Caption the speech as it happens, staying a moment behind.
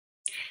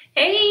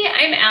Hey,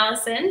 I'm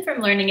Allison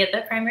from Learning at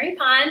the Primary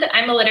Pond.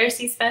 I'm a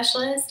literacy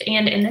specialist,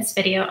 and in this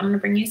video, I'm going to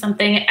bring you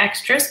something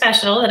extra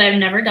special that I've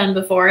never done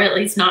before, at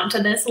least not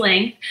to this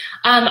length.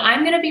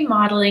 I'm going to be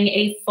modeling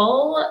a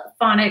full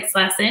phonics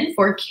lesson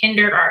for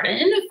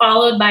kindergarten,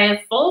 followed by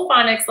a full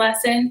phonics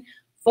lesson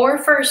for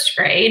first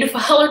grade,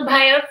 followed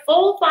by a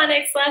full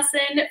phonics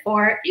lesson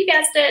for, you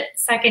guessed it,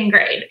 second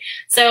grade.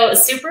 So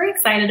super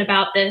excited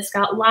about this.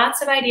 Got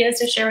lots of ideas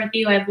to share with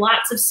you. I have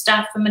lots of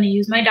stuff. I'm going to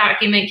use my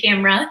document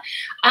camera.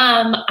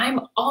 I'm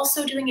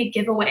also doing a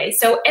giveaway.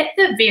 So at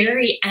the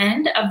very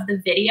end of the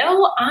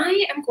video,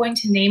 I am going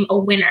to name a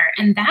winner,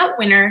 and that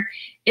winner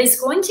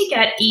is going to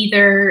get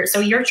either,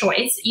 so your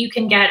choice, you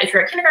can get, if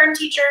you're a kindergarten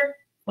teacher,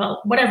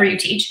 well, whatever you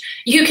teach,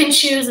 you can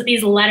choose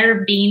these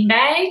letter bean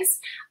bags.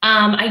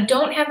 I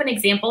don't have an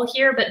example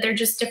here, but they're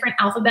just different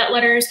alphabet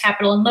letters,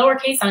 capital and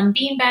lowercase, on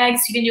bean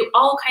bags. You can do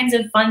all kinds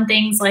of fun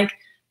things like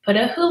put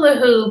a hula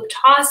hoop,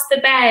 toss the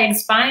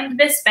bags, find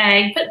this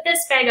bag, put this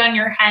bag on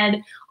your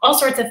head, all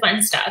sorts of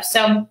fun stuff.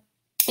 So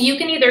you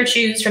can either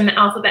choose from the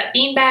alphabet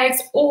bean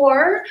bags,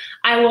 or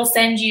I will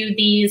send you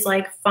these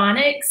like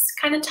phonics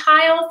kind of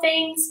tile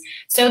things.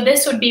 So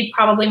this would be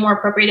probably more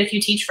appropriate if you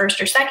teach first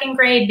or second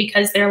grade,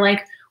 because they're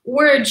like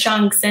word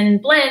chunks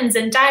and blends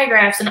and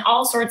digraphs and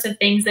all sorts of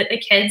things that the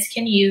kids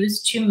can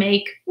use to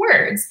make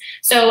words.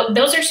 So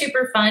those are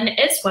super fun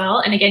as well.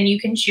 And again, you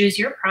can choose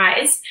your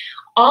prize.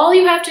 All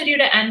you have to do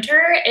to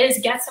enter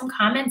is get some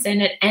comments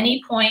in at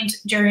any point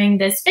during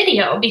this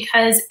video,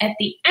 because at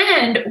the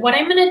end, what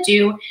I'm going to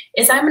do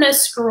is I'm going to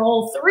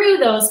scroll through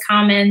those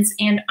comments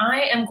and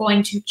I am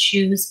going to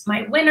choose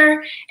my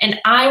winner, and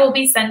I will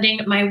be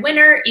sending my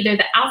winner either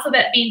the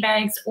alphabet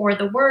beanbags or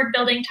the word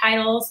building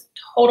titles.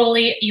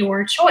 Totally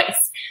your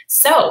choice.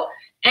 So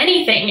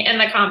anything in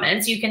the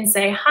comments, you can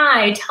say,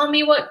 hi, tell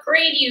me what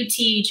grade you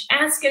teach,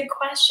 ask a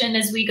question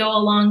as we go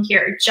along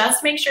here.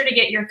 Just make sure to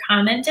get your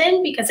comment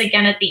in, because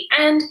again, at the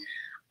end,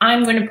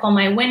 I'm going to pull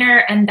my winner,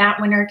 and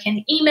that winner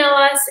can email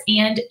us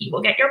and you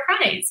will get your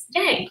prize.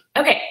 Yay.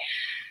 Okay.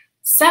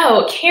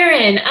 So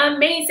Karen,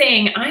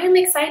 amazing. I am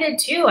excited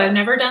too. I've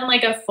never done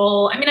like a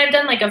full, I've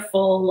done like a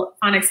full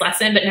phonics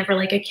lesson, but never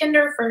like a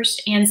kinder,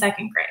 first and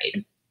second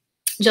grade.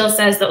 Jill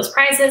says those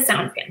prizes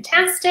sound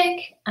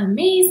fantastic.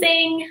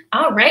 Amazing.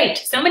 All right.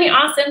 So many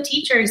awesome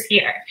teachers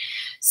here.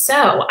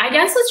 So I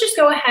guess let's just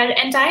go ahead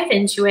and dive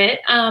into it.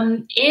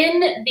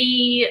 In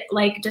the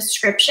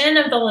description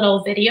of the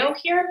little video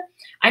here,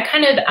 I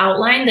kind of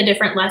outline the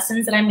different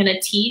lessons that I'm going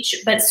to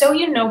teach, but so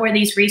you know where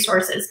these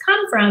resources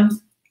come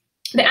from,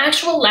 the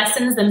actual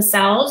lessons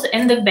themselves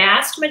and the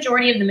vast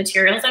majority of the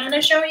materials I'm going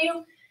to show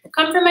you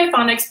come from my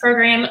phonics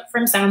program,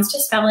 From Sounds to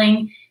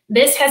Spelling.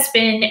 This has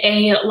been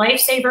a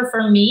lifesaver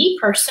for me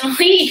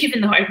personally,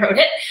 even though I wrote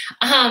it,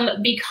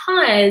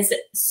 because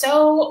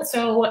so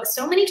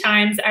many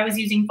times I was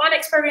using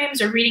phonics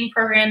programs or reading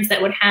programs that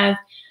would have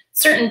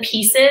certain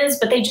pieces,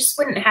 but they just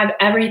wouldn't have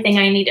everything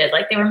I needed.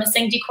 Like they were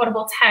missing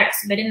decodable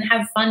text, they didn't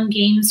have fun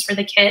games for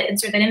the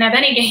kids, or they didn't have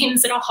any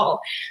games at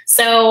all.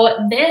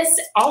 So this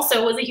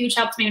also was a huge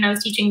help to me when I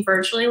was teaching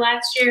virtually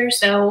last year.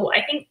 So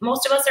I think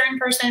most of us are in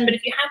person, but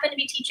if you happen to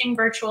be teaching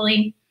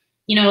virtually,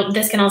 you know,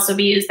 this can also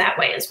be used that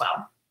way as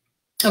well.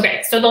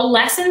 Okay, so the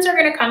lessons are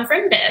going to come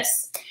from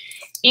this.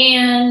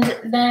 And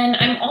then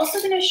I'm also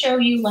going to show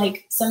you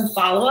like some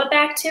follow-up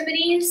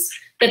activities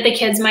that the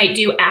kids might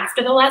do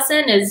after the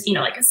lesson, is, you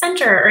know, like a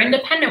center or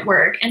independent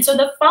work. And so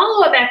the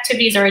follow-up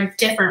activities are a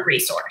different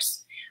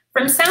resource.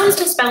 From Sounds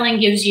to Spelling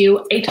gives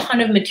you a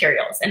ton of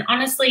materials. And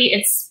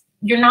honestly,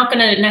 you're not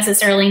going to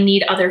necessarily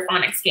need other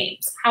phonics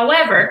games.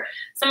 However,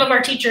 some of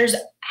our teachers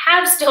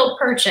have still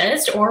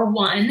purchased or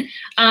won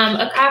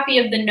a copy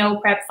of the No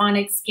Prep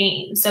Phonics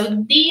game.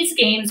 So these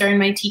games are in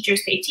my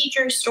Teachers Pay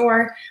Teachers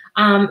store.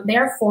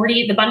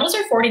 The bundles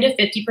are 40 to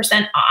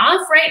 50%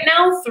 off right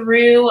now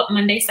through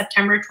Monday,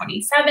 September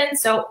 27th.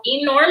 So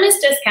enormous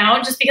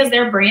discount just because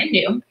they're brand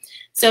new.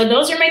 So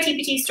those are my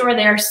TPT store.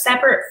 They are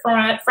separate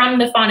from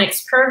the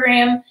phonics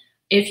program.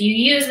 If you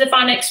use the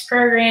phonics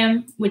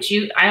program, which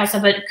I also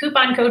have a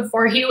coupon code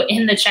for you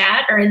in the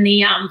chat or in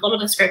the little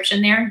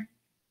description there.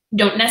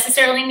 Don't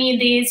necessarily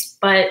need these,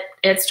 but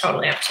it's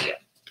totally up to you.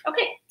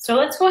 Okay, so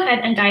let's go ahead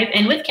and dive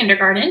in with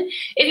kindergarten.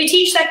 If you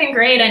teach second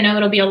grade, I know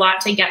it'll be a lot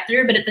to get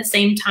through, but at the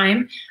same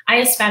time, I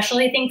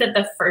especially think that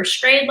the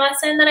first grade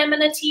lesson that I'm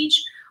going to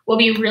teach will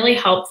be really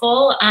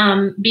helpful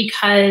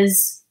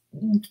because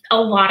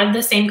a lot of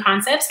the same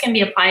concepts can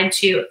be applied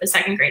to the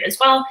second grade as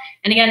well.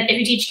 And again, if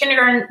you teach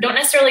kindergarten, don't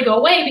necessarily go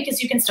away,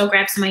 because you can still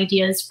grab some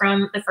ideas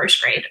from the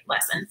first grade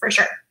lesson for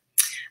sure.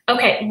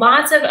 Okay,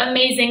 lots of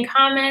amazing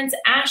comments.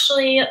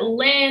 Ashley,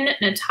 Lynn,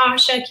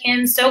 Natasha,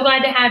 Kim, so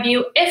glad to have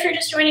you. If you're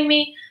just joining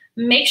me,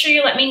 make sure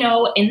you let me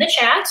know in the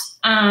chat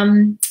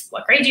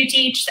what grade you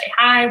teach, say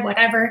hi,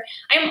 whatever.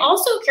 I'm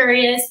also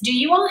curious, do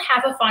you all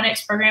have a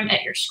phonics program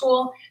at your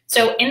school?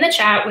 So in the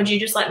chat, would you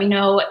just let me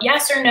know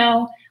yes or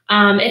no?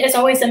 It has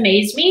always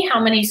amazed me how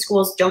many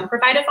schools don't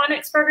provide a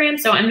phonics program,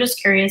 so I'm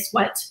just curious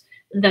what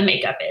the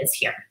makeup is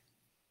here.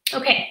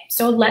 Okay,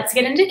 so let's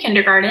get into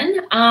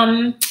kindergarten.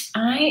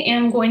 I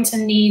am going to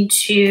need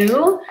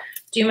to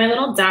do my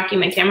little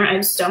document camera. I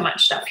have so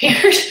much stuff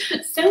here,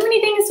 so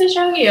many things to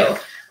show you.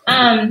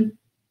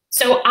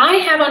 So I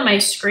have on my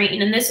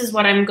screen, and this is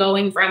what I'm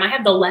going from. I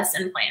have the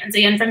lesson plans.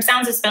 Again, from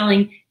Sounds of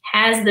Spelling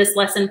has this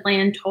lesson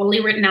plan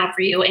totally written out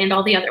for you and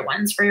all the other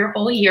ones for your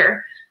whole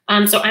year.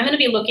 So I'm going to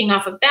be looking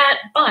off of that,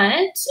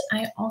 but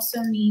I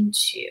also need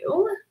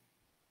to,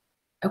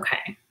 okay,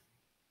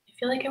 I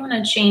feel like I want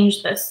to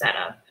change the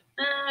setup.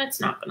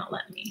 It's not going to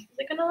let me. Is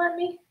it going to let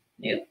me?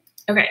 Nope.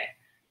 Okay,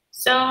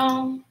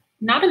 so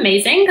not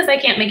amazing because I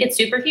can't make it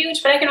super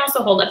huge, but I can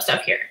also hold up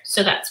stuff here,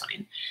 so that's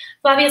fine.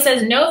 Flavia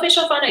says, no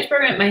official phonics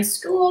program at my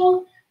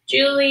school.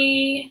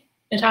 Julie,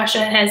 Natasha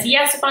has,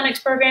 yes, a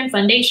phonics program,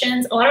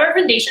 foundations. A lot of our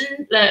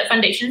the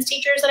foundations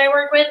teachers that I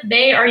work with,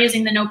 they are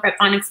using the No Prep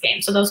Phonics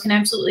game, so those can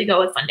absolutely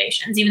go with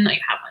foundations, even though you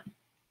have one.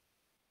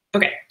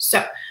 Okay,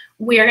 so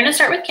we are going to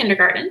start with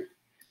kindergarten.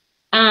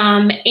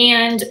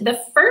 And the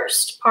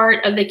first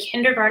part of the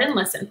kindergarten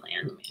lesson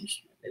plan, let me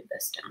just move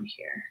this down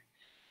here.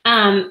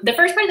 The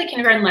first part of the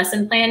kindergarten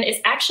lesson plan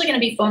is actually going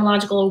to be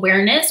phonological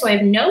awareness. So I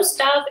have no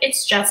stuff.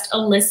 It's just a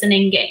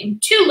listening game,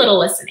 2 little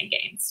listening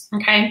games.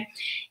 Okay.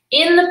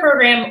 In the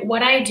program,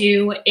 what I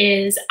do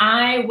is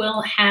I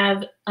will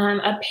have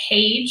a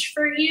page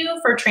for you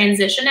for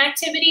transition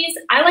activities.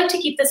 I like to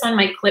keep this on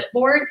my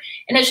clipboard,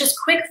 and it's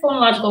just quick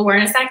phonological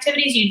awareness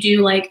activities you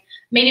do, like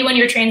maybe when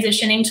you're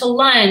transitioning to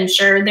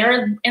lunch or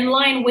they're in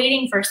line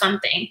waiting for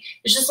something.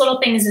 It's just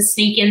little things to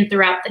sneak in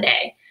throughout the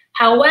day.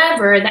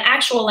 However, the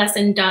actual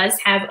lesson does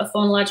have a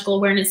phonological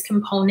awareness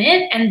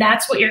component, and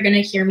that's what you're going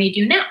to hear me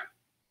do now.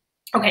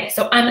 Okay,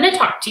 so I'm going to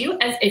talk to you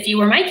as if you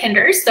were my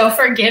kinders, so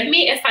forgive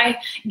me if I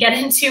get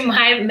into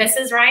my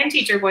Mrs. Ryan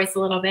teacher voice a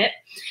little bit.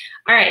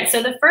 All right,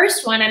 so the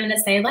first one I'm going to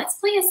say, let's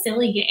play a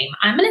silly game.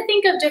 I'm going to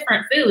think of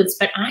different foods,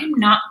 but I'm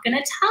not going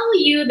to tell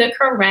you the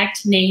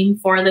correct name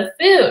for the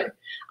food.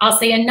 I'll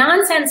say a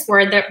nonsense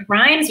word that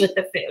rhymes with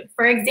the food.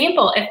 For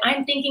example, if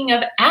I'm thinking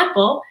of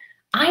apple,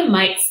 I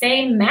might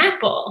say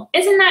maple.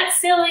 Isn't that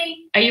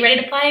silly? Are you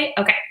ready to play?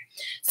 Okay.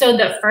 So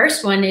the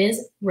first one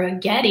is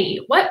spaghetti.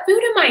 What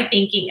food am I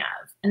thinking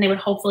of? And they would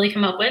hopefully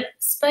come up with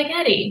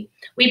spaghetti.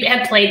 We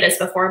have played this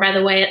before, by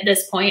the way, at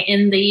this point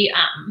in the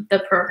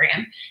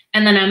program.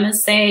 And then I'm gonna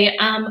say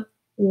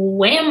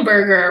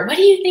Whamburger. What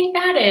do you think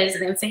that is?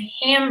 And they would say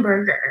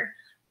hamburger.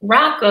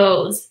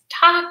 Rocco's,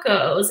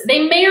 tacos.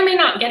 They may or may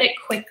not get it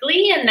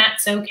quickly, and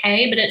that's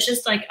okay, but it's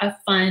just like a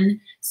fun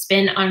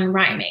spin on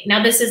rhyming.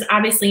 Now, this is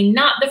obviously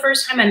not the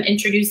first time I'm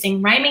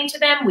introducing rhyming to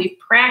them. We've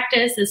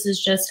practiced. This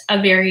is just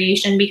a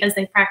variation because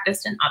they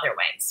practiced in other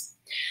ways.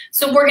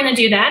 So we're going to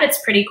do that.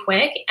 It's pretty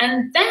quick.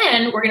 And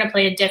then we're going to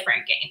play a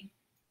different game.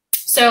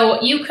 So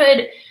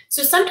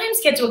sometimes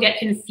kids will get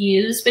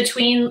confused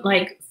between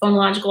like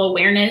phonological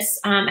awareness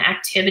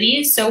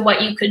activities. So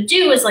what you could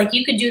do is like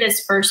you could do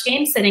this first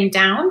game sitting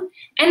down,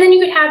 and then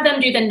you could have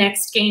them do the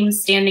next game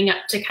standing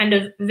up to kind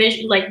of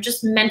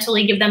just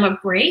mentally give them a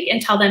break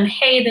and tell them,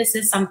 hey, this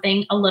is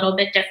something a little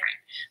bit different.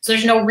 So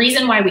there's no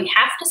reason why we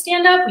have to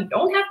stand up. We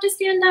don't have to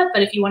stand up,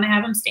 but if you want to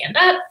have them stand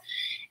up.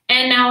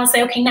 And now I'll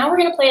say, okay, now we're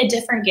going to play a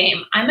different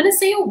game. I'm going to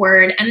say a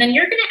word, and then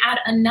you're going to add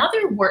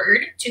another word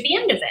to the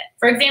end of it.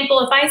 For example,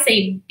 if I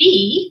say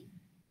bee,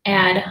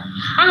 add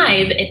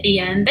hive at the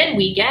end, then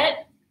we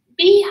get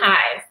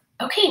beehive.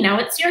 Okay, now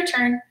it's your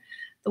turn.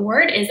 The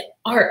word is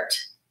art.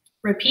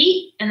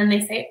 Repeat, and then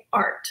they say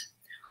art.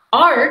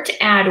 Art,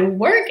 add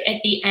work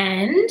at the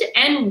end,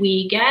 and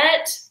we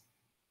get,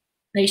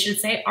 they should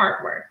say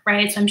artwork,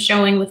 right? So I'm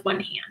showing with one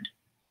hand.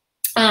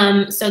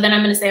 So then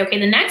I'm going to say, okay,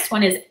 the next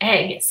one is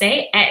egg.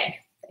 Say egg.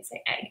 They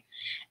say egg.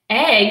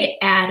 Egg,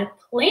 add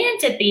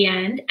plant at the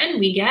end, and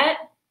we get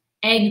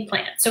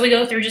eggplant. So we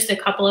go through just a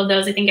couple of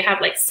those. I think I have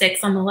like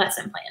 6 on the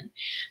lesson plan.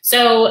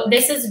 So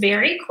this is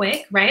very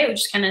quick, right? We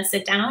just kind of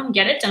sit down,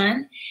 get it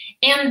done.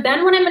 And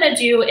then what I'm going to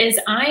do is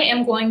I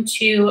am going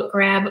to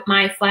grab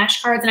my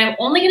flashcards, and I'm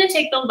only going to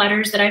take the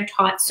letters that I've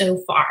taught so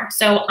far.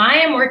 So I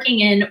am working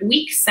in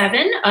week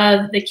 7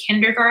 of the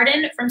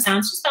kindergarten from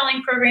Sounds to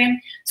Spelling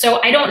program.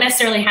 So I don't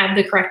necessarily have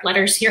the correct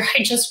letters here.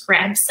 I just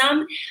grabbed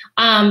some,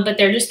 but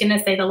they're just going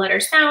to say the letter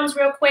sounds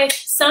real quick.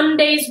 Some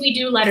days we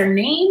do letter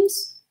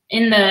names.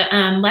 In the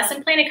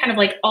lesson plan, it kind of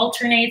like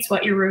alternates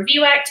what your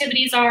review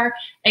activities are.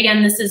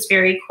 Again, this is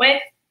very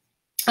quick.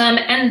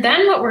 And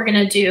then what we're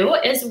going to do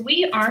is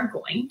we are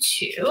going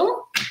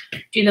to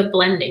do the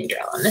blending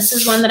drill. And this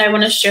is one that I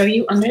want to show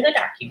you under the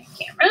document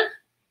camera.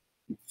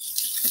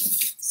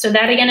 So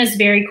that, again, is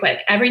very quick.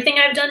 Everything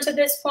I've done to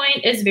this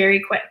point is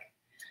very quick.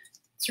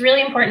 It's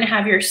really important to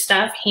have your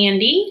stuff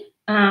handy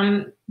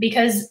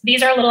because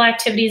these are little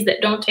activities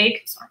that don't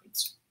take, sorry,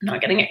 it's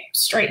not getting it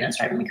straight and it's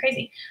driving me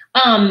crazy.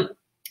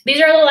 These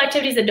are little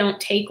activities that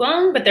don't take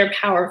long, but they're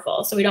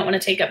powerful. So we don't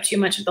want to take up too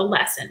much of the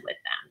lesson with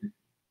them.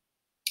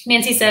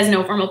 Nancy says,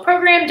 no formal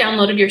program,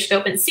 downloaded your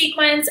scope and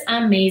sequence.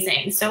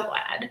 Amazing, so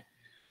glad.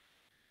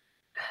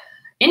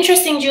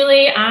 Interesting,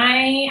 Julie,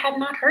 I have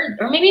not heard,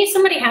 or maybe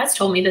somebody has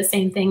told me the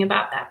same thing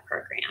about that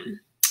program.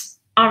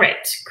 All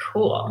right,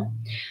 cool.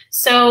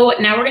 So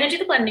now we're going to do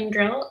the blending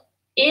drill.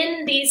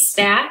 In these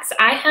stacks,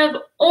 I have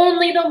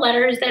only the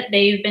letters that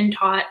they've been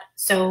taught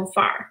so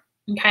far,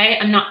 okay?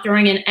 I'm not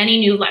throwing in any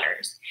new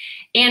letters.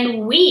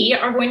 And we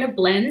are going to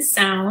blend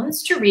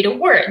sounds to read a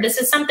word. This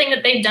is something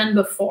that they've done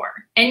before.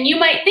 And you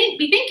might be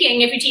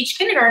thinking, if you teach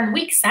kindergarten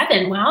week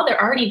 7, wow,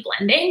 they're already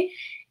blending.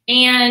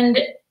 And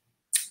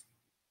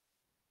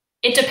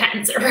it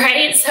depends,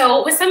 right?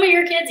 So with some of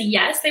your kids,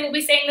 yes, they will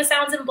be saying the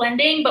sounds and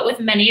blending, but with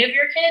many of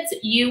your kids,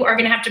 you are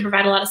gonna have to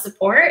provide a lot of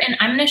support, and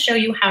I'm gonna show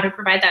you how to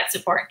provide that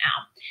support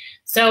now.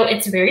 So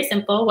it's very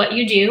simple. What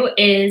you do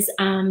is,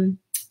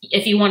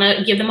 if you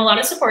wanna give them a lot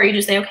of support, you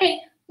just say,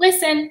 okay,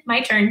 listen, my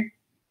turn.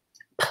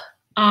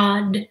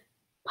 Odd,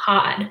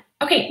 pod.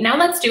 Okay, now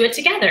let's do it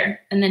together.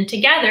 And then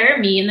together,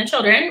 me and the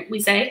children,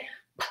 we say,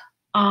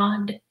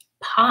 odd,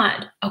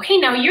 pod. Okay,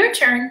 now your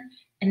turn.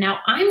 And now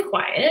I'm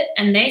quiet,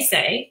 and they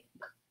say,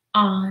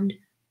 odd,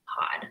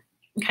 pod.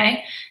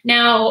 Okay,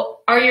 now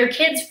are your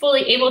kids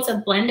fully able to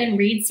blend and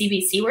read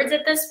CBC words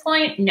at this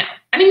point? No.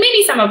 I mean,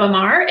 maybe some of them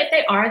are. If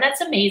they are,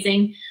 that's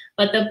amazing.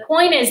 But the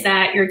point is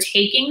that you're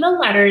taking the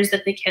letters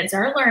that the kids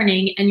are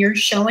learning and you're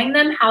showing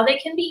them how they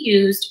can be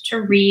used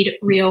to read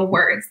real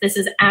words. This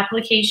is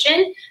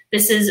application.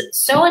 This is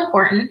so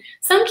important.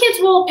 Some kids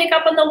will pick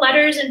up on the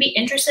letters and be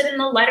interested in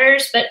the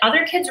letters, but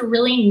other kids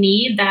really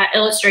need that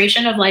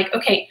illustration of like,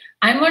 okay,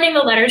 I'm learning the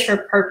letters for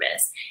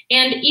purpose.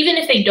 And even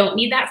if they don't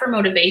need that for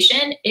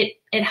motivation,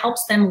 it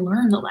helps them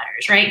learn the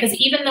letters, right? Because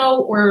even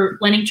though we're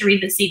learning to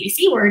read the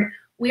CBC word,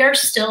 we are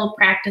still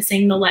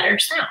practicing the letter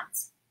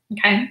sounds,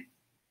 okay?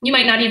 You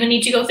might not even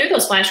need to go through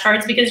those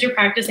flashcards because you're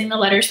practicing the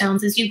letter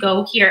sounds as you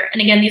go here. And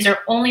again, these are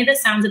only the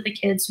sounds that the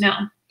kids know.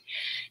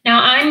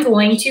 Now I'm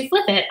going to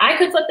flip it. I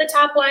could flip the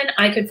top one,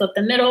 I could flip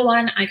the middle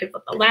one, I could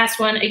flip the last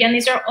one. Again,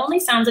 these are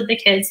only sounds that the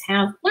kids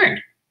have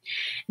learned.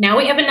 Now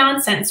we have a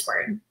nonsense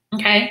word.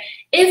 Okay,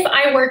 if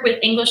I work with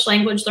English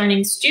language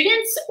learning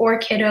students or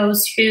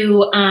kiddos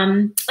who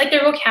like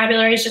their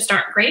vocabularies just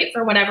aren't great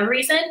for whatever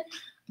reason,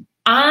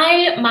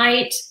 I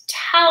might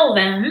tell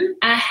them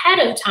ahead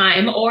of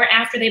time or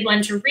after they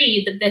blend to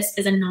read that this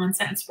is a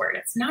nonsense word.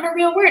 It's not a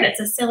real word, it's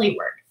a silly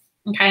word,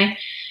 okay?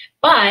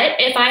 But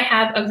if I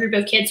have a group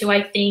of kids who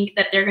I think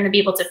that they're gonna be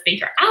able to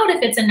figure out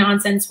if it's a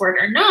nonsense word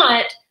or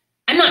not,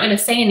 I'm not gonna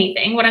say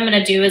anything. What I'm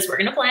gonna do is we're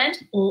gonna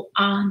blend,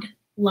 odd,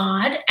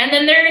 lod, and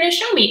then they're gonna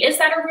show me, is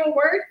that a real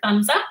word,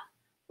 thumbs up,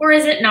 or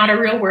is it not a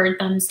real word,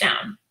 thumbs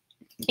down?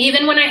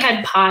 Even when I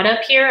had pod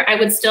up here, I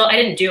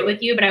didn't do it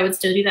with you, but I would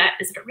still do that.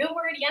 Is it a real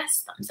word?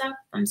 Yes, thumbs up,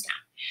 thumbs down.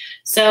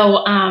 So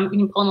you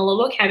can pull in a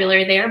little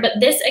vocabulary there, but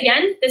this,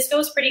 again, this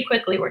goes pretty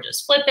quickly. We're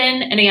just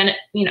flipping, and again,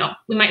 you know,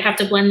 we might have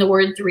to blend the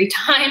word 3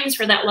 times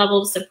for that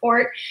level of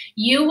support.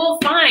 You will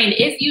find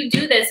if you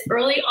do this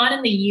early on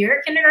in the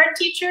year, kindergarten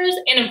teachers,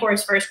 and of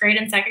course, 1st grade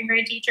and 2nd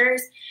grade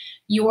teachers,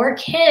 your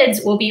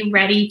kids will be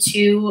ready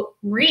to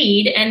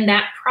read, and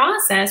that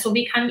process will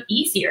become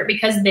easier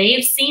because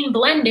they've seen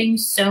blending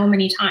so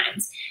many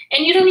times.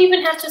 And you don't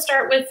even have to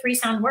start with 3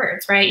 sound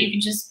words, right? You can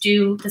just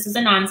do, this is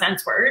a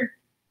nonsense word.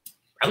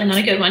 Probably not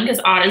a good one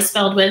because odd is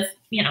spelled with,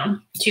 you know,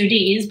 2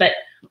 D's, but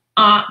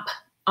op,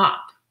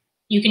 op.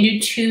 You can do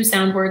 2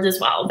 sound words as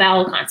well,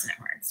 vowel consonant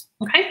words,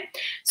 okay?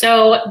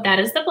 So that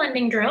is the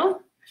blending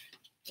drill.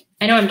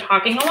 I know I'm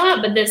talking a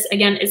lot, but this,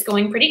 again, is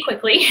going pretty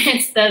quickly.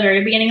 It's the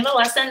very beginning of the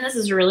lesson. This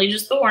is really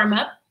just the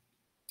warm-up.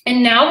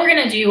 And now we're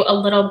gonna do a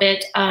little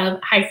bit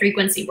of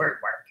high-frequency word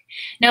work.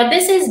 Now,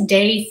 this is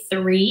day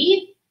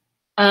 3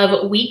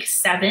 of week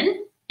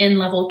 7 in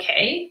level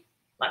K.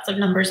 Lots of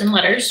numbers and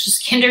letters,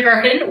 just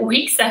kindergarten,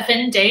 week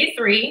 7, day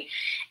 3.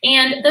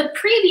 And the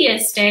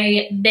previous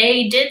day,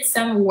 they did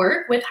some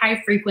work with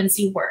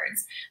high-frequency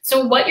words.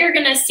 So what you're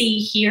gonna see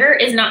here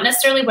is not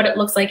necessarily what it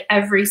looks like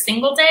every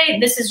single day.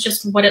 This is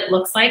just what it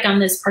looks like on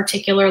this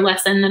particular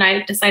lesson that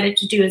I decided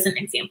to do as an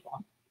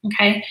example,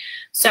 okay?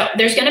 So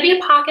there's gonna be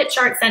a pocket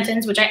chart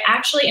sentence, which I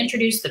actually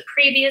introduced the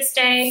previous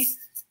day.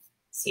 Let's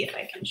see if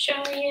I can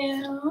show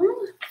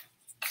you.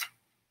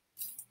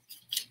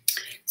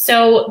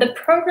 So the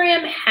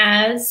program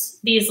has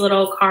these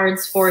little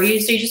cards for you,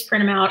 so you just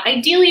print them out.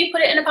 Ideally, you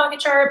put it in a pocket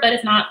chart, but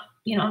if not,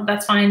 you know,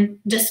 that's fine.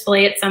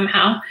 Display it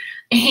somehow.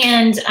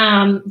 And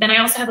then I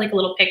also have like a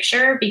little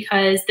picture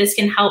because this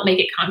can help make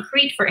it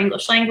concrete for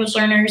English language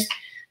learners.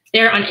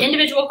 They're on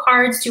individual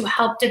cards to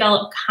help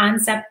develop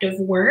concept of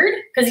word.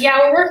 Because yeah,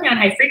 we're working on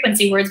high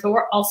frequency words, but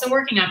we're also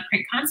working on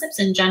print concepts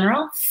in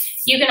general.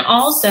 You can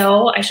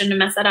also, I shouldn't have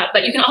messed that up,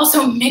 but you can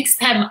also mix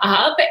them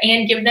up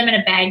and give them in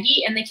a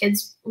baggie and the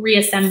kids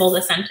reassemble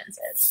the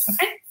sentences,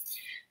 okay?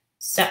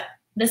 So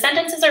the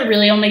sentences are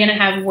really only gonna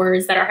have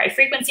words that are high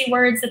frequency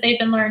words that they've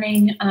been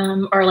learning,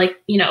 or like,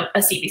 you know, a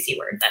CBC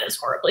word that is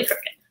horribly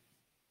crooked.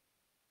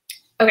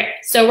 Okay,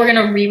 so we're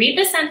gonna reread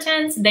the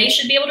sentence. They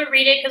should be able to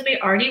read it because we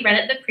already read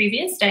it the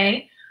previous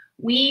day.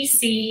 We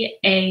see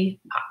a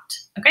pot,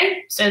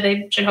 okay? So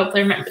they should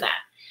hopefully remember that.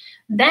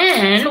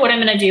 Then what I'm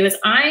gonna do is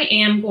I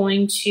am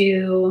going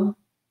to,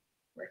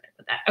 where did I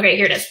put that? Okay,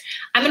 here it is.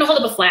 I'm gonna hold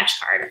up a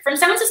flashcard. From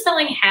Sounds of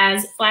Spelling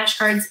has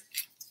flashcards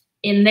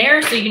in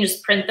there, so you can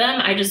just print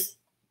them. I just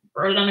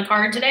wrote it on a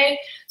card today.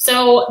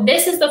 So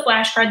this is the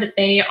flashcard that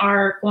they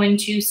are going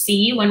to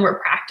see when we're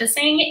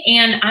practicing.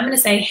 And I'm going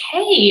to say,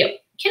 hey,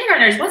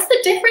 kindergartners, what's the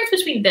difference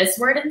between this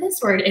word and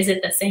this word? Is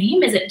it the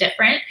same? Is it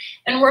different?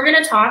 And we're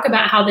going to talk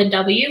about how the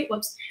W,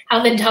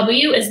 how the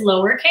W is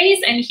lowercase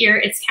and here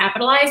it's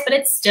capitalized, but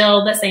it's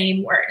still the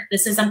same word.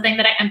 This is something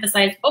that I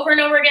emphasize over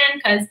and over again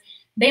because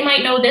they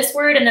might know this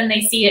word and then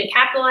they see it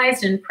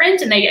capitalized in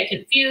print and they get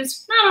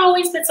confused. Not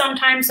always, but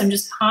sometimes. So I'm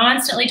just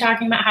constantly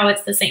talking about how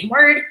it's the same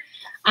word.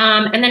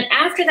 And then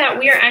after that,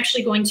 we are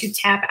actually going to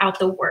tap out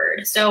the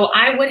word. So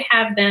I would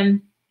have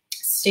them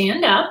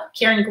stand up.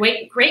 Karen,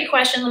 great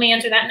question. Let me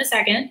answer that in a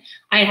second.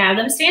 I'd have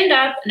them stand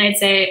up and I'd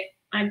say,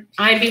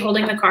 I'd be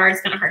holding the card.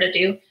 It's kind of hard to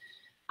do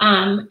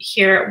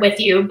here with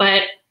you,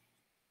 but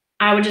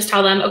I would just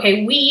tell them,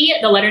 okay, we,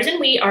 the letters in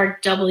we are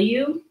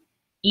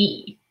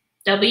W-E.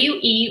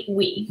 W-E,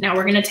 we. Now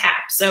we're going to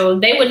tap. So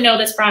they would know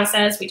this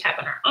process. We tap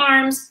on our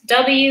arms.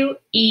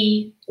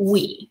 W-E,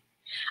 we.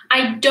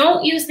 I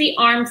don't use the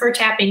arm for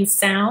tapping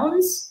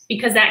sounds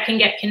because that can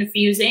get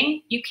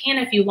confusing. You can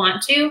if you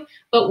want to,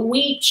 but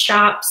we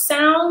chop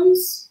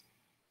sounds.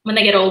 When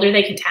they get older,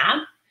 they can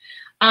tap.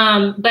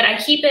 But I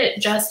keep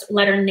it just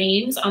letter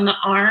names on the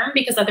arm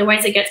because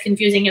otherwise it gets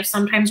confusing if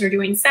sometimes we're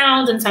doing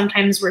sounds and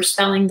sometimes we're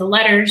spelling the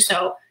letters.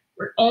 So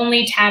we're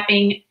only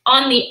tapping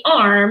on the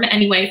arm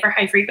anyway for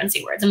high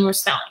frequency words and we're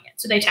spelling it.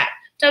 So they tap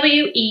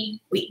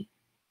W-E, we.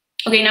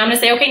 Okay, now I'm gonna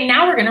say, okay,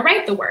 now we're gonna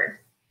write the word.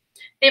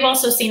 They've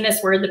also seen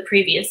this word the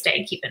previous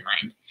day, keep in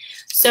mind.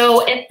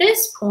 So at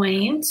this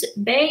point,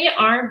 they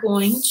are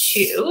going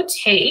to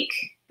take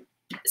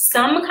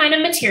some kind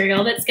of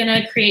material that's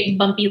gonna create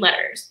bumpy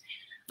letters.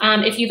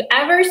 If you've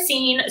ever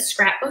seen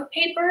scrapbook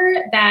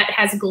paper that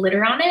has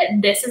glitter on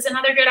it, this is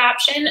another good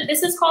option.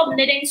 This is called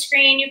knitting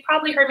screen. You've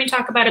probably heard me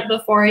talk about it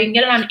before. You can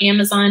get it on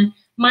Amazon.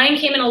 Mine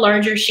came in a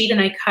larger sheet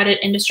and I cut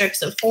it into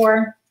strips of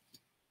 4.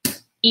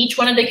 Each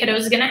one of the kiddos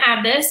is gonna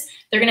have this.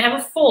 They're gonna have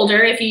a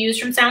folder. If you use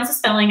from Sounds of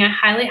Spelling, I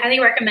highly,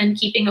 highly recommend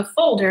keeping a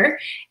folder.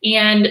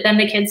 And then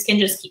the kids can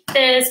just keep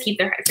this, keep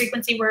their high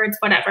frequency words,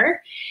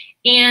 whatever.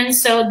 And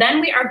so then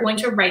we are going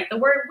to write the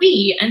word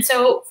we. And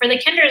so for the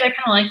kinders, I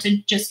kind of like to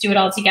just do it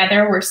all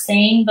together. We're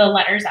saying the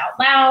letters out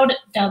loud,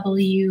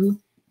 W-E,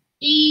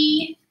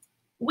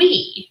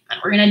 we. And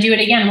we're gonna do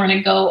it again. We're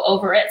gonna go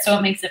over it so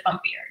it makes it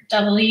bumpier.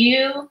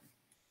 W-E,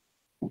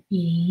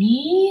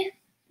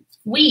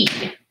 we.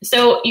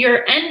 So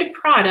your end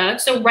product,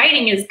 so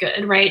writing is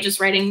good, right? Just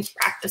writing,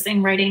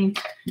 practicing writing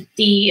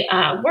the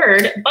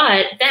word.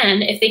 But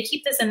then if they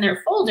keep this in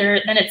their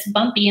folder, then it's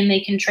bumpy and they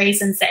can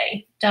trace and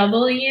say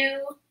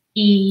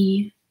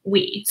W-E,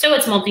 we. So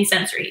it's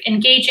multisensory,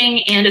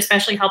 engaging, and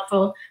especially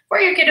helpful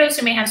for your kiddos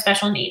who may have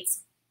special needs.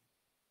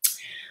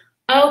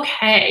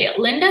 Okay,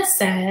 Linda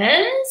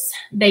says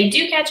they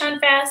do catch on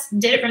fast,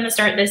 did it from the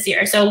start this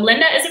year. So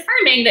Linda is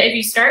affirming that if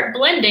you start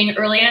blending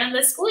early on in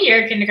the school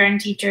year, kindergarten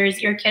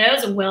teachers, your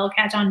kiddos will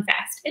catch on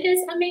fast. It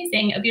is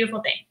amazing, a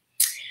beautiful thing.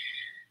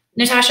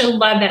 Natasha,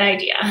 love that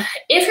idea.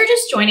 If you're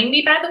just joining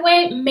me, by the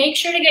way, make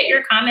sure to get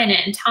your comment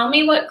in. Tell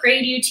me what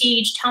grade you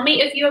teach. Tell me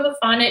if you have a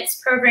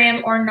phonics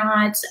program or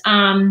not.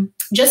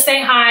 Just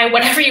say hi,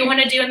 whatever you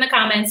want to do in the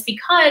comments,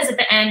 because at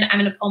the end, I'm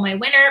going to pull my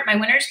winner. My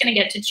winner is going to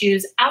get to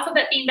choose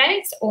alphabet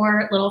beanbags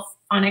or little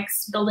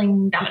phonics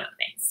building domino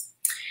things.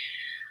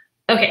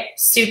 Okay,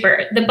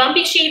 super. The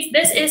bumpy sheets,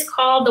 this is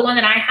called, the one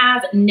that I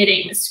have,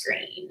 knitting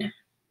screen.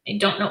 I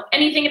don't know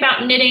anything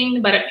about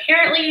knitting, but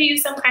apparently you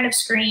use some kind of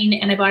screen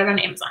and I bought it on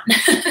Amazon.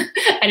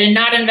 I did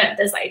not invent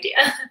this idea.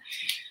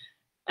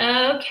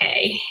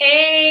 Okay,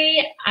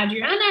 hey,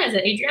 Adriana, is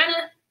it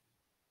Adriana?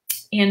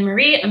 Anne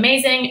Marie,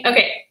 amazing.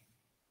 Okay,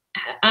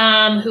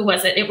 who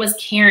was it? It was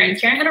Karen.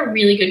 Karen had a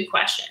really good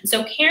question.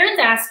 So Karen's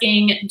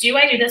asking, do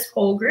I do this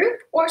whole group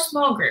or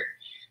small group?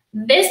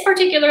 This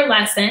particular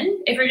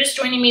lesson, if you're just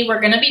joining me, we're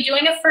going to be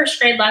doing a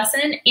first grade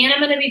lesson and I'm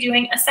going to be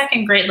doing a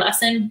second grade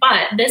lesson.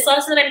 But this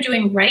lesson that I'm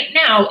doing right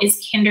now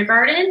is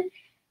kindergarten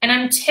and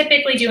I'm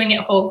typically doing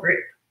it whole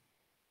group.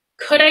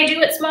 Could I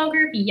do it small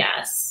group?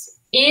 Yes.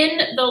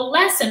 In the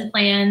lesson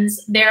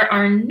plans, there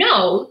are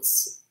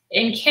notes.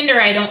 In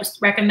kinder, I don't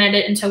recommend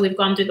it until we've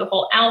gone through the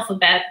whole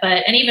alphabet,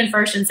 and even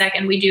first and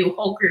second, we do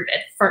whole group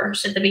at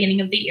first at the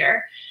beginning of the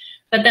year.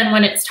 But then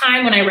when it's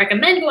time, when I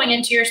recommend going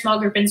into your small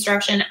group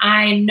instruction,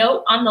 I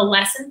note on the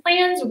lesson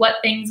plans what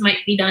things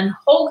might be done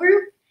whole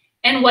group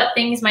and what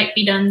things might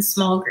be done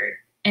small group.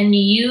 And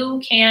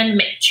you can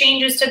make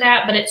changes to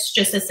that, but it's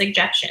just a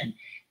suggestion.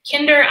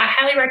 Kinder, I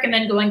highly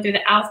recommend going through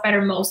the alphabet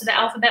or most of the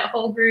alphabet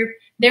whole group.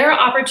 There are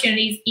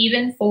opportunities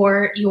even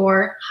for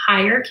your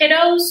higher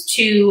kiddos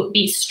to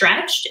be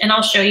stretched, and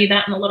I'll show you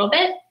that in a little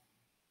bit.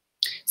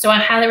 So I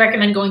highly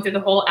recommend going through the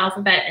whole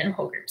alphabet and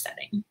whole group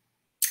setting.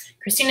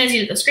 Christina's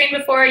used the screen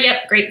before.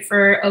 Yep, great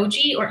for OG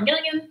or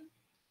Gilligan.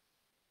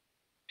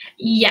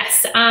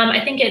 Yes,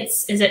 I think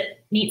is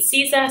it Neat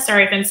Caesar?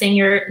 Sorry if I'm saying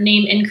your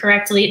name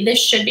incorrectly. This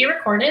should be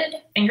recorded,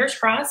 fingers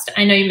crossed.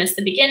 I know you missed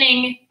the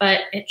beginning,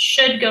 but it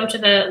should go to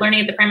the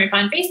Learning at the Primary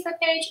Pond Facebook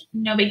page.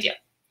 No big deal.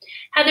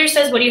 Heather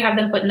says, what do you have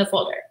them put in the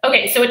folder?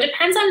 Okay, so it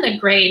depends on the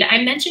grade.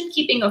 I mentioned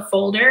keeping a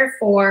folder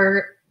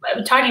for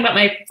talking about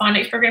my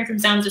phonics program from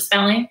sounds to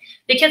spelling.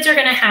 The kids are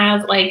gonna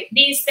have like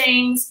these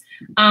things.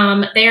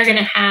 They are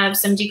gonna have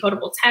some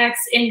decodable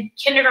text. In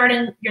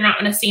kindergarten, you're not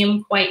gonna see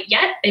them quite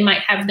yet. They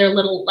might have their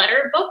little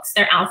letter books,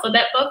 their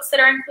alphabet books that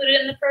are included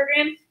in the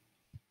program.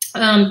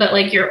 But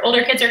like your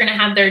older kids are gonna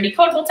have their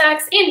decodable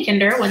text in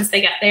kinder once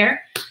they get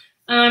there.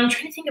 I'm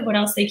trying to think of what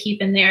else they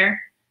keep in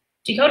there.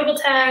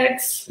 Decodable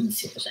text, let's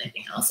see if there's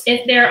anything else.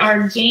 If there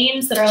are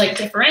games that are like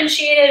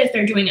differentiated, if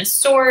they're doing a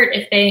sort,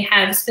 if they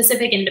have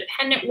specific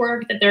independent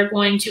work that they're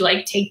going to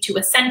like take to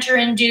a center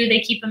and do, they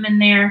keep them in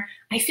there.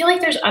 I feel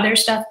like there's other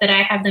stuff that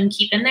I have them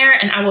keep in there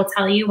and I will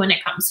tell you when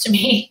it comes to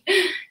me.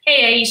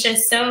 Hey Aisha,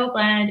 so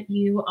glad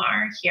you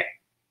are here.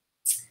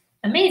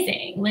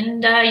 Amazing.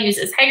 Linda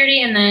uses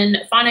Haggerty and then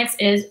phonics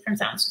is from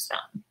sounds to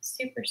spelling.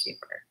 Super,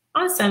 super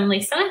awesome,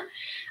 Lisa.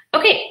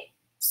 Okay,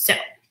 so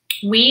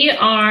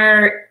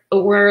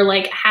we're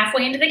like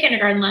halfway into the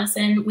kindergarten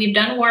lesson. We've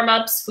done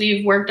warm-ups.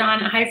 We've worked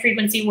on a high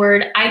frequency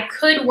word. I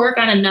could work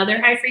on another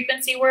high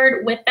frequency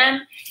word with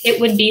them. It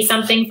would be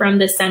something from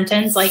this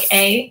sentence like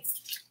A,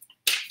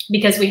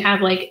 because we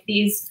have like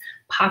these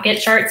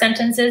pocket chart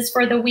sentences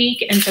for the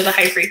week. And so the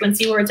high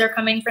frequency words are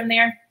coming from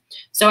there.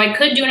 So I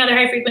could do another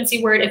high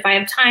frequency word if I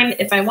have time,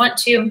 if I want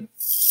to.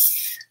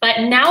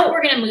 But now what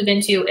we're going to move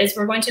into is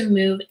we're going to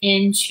move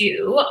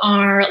into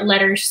our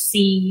letter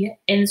C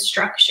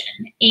instruction.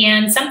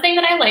 And something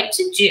that I like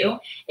to do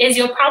is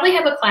you'll probably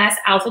have a class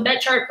alphabet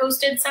chart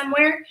posted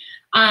somewhere.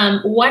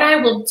 What I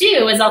will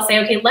do is I'll say,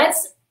 okay,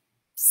 let's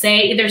say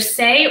either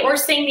say or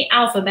sing the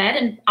alphabet,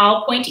 and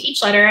I'll point to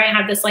each letter. I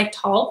have this like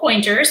tall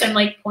pointer, so I'm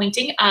like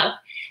pointing up.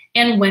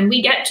 And when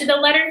we get to the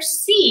letter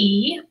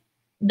C,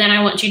 then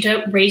I want you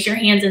to raise your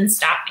hands and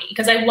stop me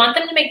because I want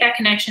them to make that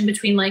connection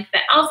between like the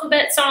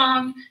alphabet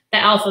song, the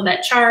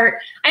alphabet chart.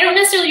 I don't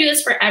necessarily do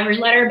this for every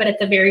letter, but at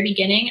the very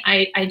beginning,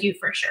 I do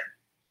for sure.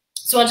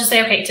 So I'll just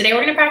say, okay, today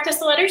we're gonna practice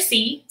the letter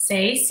C,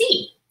 say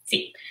C,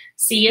 C.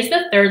 C is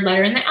the third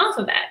letter in the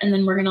alphabet. And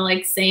then we're gonna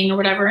like sing or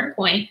whatever and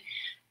point.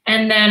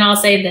 And then I'll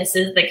say, this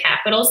is the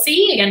capital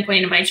C, again,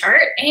 pointing to my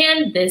chart,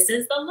 and this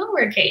is the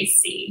lowercase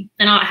c.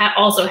 And I'll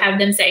also have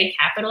them say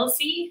capital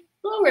C,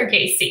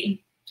 lowercase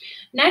c.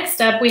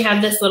 Next up, we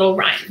have this little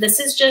rhyme.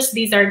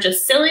 These are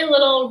just silly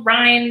little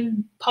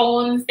rhyme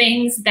poem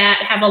things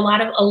that have a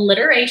lot of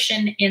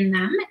alliteration in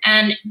them.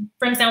 And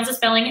From Sounds to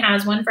Spelling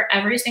has one for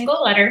every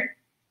single letter.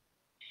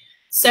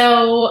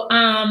 So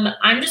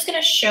I'm just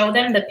gonna show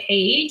them the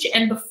page,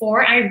 and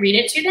before I read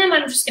it to them,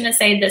 I'm just gonna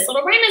say this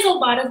little rhyme is a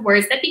lot of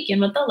words that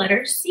begin with the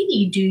letter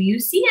C. Do you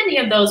see any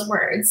of those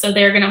words? So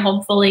they're gonna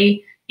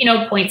hopefully,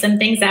 point some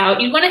things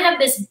out. You want to have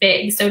this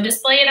big, so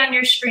display it on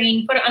your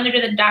screen, put it under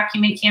the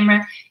document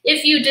camera.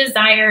 If you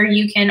desire,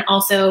 you can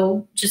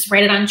also just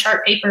write it on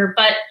chart paper,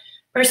 but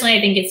personally, I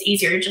think it's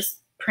easier to just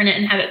print it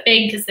and have it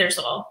big because there's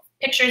little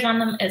pictures on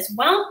them as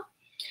well.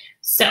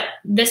 So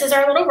this is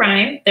our little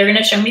rhyme. They're going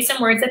to show me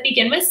some words that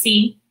begin with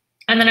C,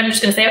 and then I'm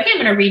just going to say, okay, I'm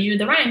going to read you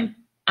the rhyme.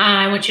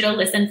 I want you to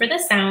listen for the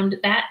sound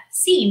that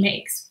C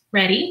makes.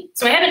 Ready?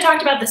 So I haven't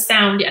talked about the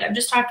sound yet. I've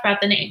just talked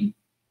about the name.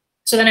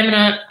 So then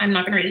I'm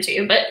not gonna read it to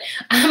you, but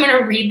I'm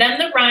gonna read them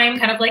the rhyme,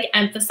 kind of like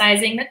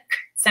emphasizing the k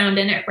sound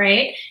in it,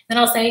 right? Then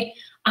I'll say,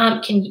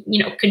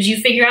 could you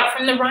figure out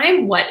from the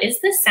rhyme, what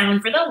is the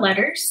sound for the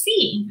letter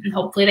C? And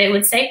hopefully they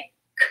would say k.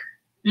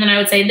 And then I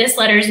would say, this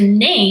letter's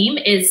name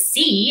is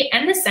C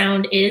and the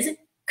sound is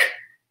k.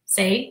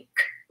 Say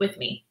k with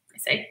me. I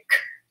say k,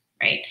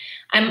 right?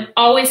 I'm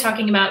always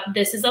talking about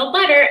this is a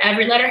letter.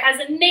 Every letter has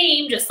a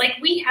name, just like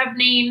we have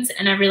names,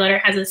 and every letter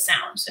has a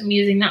sound. So I'm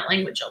using that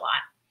language a lot.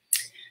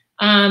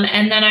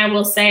 And then I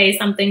will say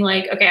something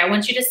like, okay, I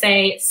want you to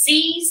say,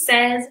 C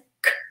says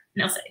k.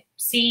 And I'll say,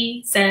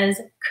 C says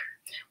k.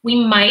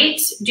 We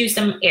might do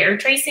some air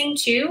tracing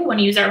too. We want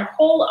to use our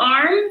whole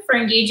arm for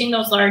engaging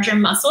those larger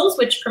muscles,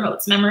 which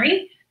promotes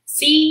memory.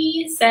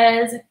 C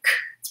says k.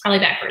 It's probably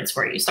backwards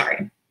for you,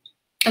 sorry.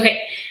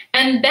 Okay,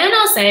 and then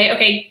I'll say,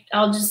 okay,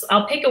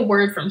 I'll pick a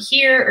word from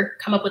here or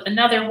come up with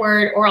another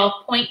word, or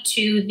I'll point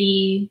to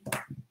the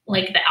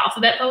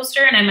alphabet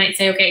poster and I might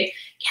say, okay,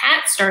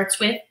 cat starts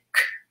with k.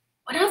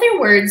 What other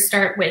words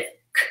start with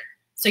k?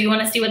 So you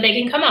want to see what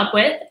they can come up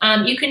with.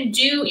 You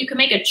can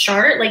make a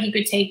chart, like you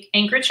could take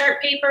anchor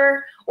chart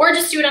paper or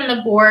just do it on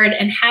the board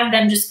and have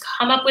them just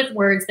come up with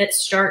words that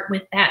start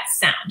with that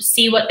sound.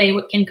 See what they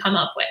can come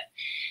up with.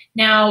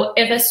 Now,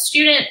 if a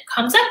student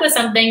comes up with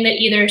something that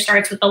either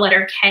starts with the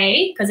letter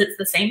K, because it's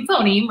the same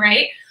phoneme,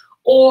 right?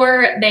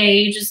 Or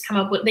they just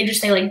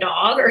say like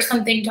dog or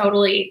something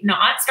totally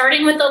not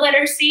starting with the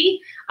letter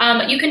C,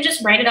 you can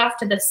just write it off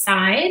to the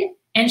side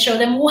and show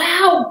them,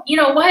 wow, you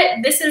know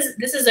what? This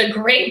is a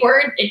great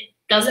word. It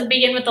doesn't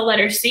begin with the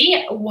letter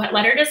C. What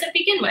letter does it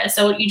begin with?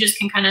 So you just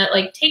can kind of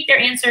like take their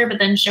answer, but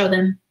then show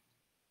them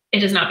it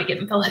does not begin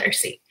with the letter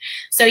C.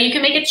 So you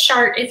can make a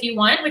chart if you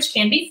want, which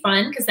can be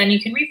fun because then you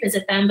can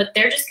revisit them, but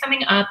they're just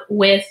coming up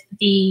with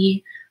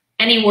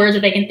any words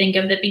that they can think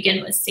of that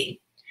begin with C.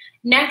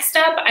 Next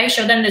up, I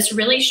show them this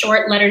really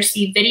short letter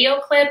C video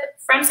clip.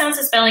 From Sounds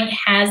to Spelling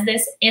has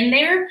this in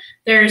there.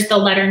 There's the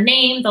letter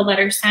name, the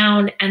letter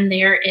sound, and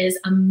there is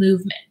a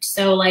movement.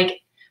 So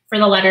like for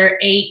the letter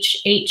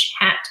H,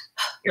 hat,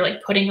 you're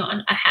like putting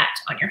on a hat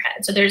on your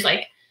head. So there's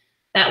like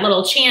that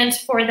little chant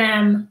for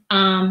them.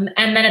 And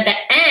then at the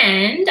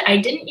end, I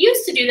didn't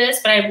used to do this,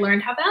 but I've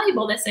learned how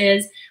valuable this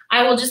is.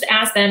 I will just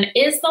ask them,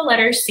 is the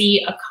letter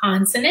C a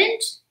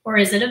consonant or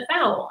is it a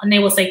vowel? And they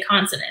will say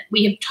consonant.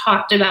 We have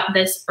talked about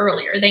this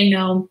earlier. They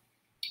know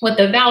what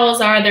the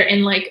vowels are.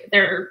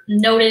 They're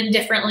noted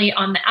differently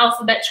on the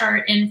alphabet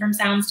chart in From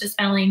Sounds to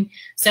Spelling.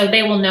 So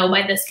they will know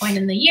by this point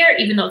in the year,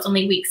 even though it's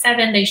only week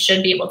 7, they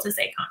should be able to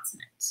say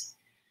consonant.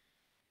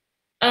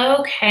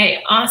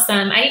 Okay,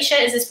 awesome. Aisha,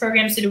 is this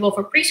program suitable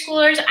for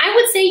preschoolers? I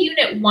would say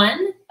Unit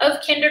 1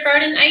 of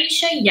kindergarten,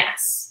 Aisha,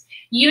 yes.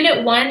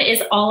 Unit 1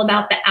 is all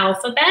about the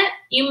alphabet.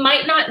 You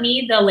might not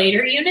need the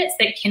later units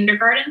that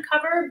kindergarten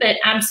cover, but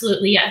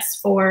absolutely yes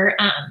for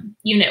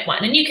Unit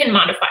 1. And you can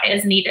modify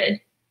as needed.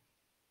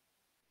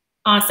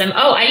 Awesome.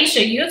 Oh,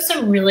 Aisha, you have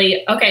some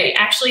really, okay,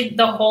 actually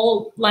the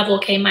whole level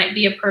K might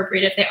be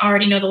appropriate if they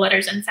already know the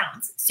letters and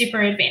sounds.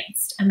 Super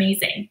advanced.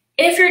 Amazing.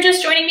 If you're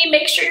just joining me,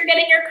 make sure you're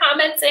getting your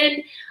comments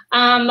in.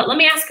 Let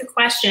me ask a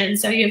question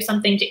so you have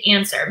something to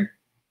answer.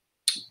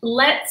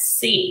 Let's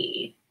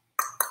see.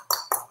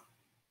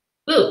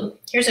 Ooh,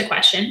 here's a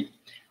question.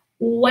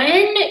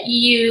 When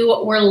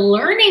you were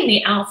learning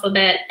the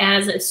alphabet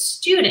as a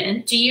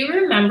student, do you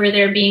remember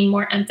there being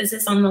more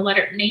emphasis on the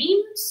letter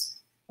names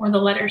or the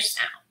letter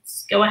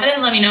sounds? Go ahead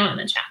and let me know in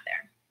the chat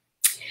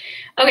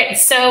there. Okay,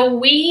 so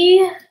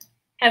we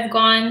have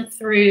gone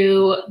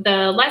through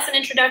the lesson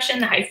introduction,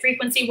 the high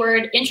frequency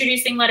word,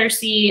 introducing letter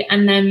C,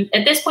 and then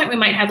at this point we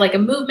might have like a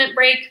movement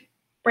break,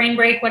 brain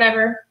break,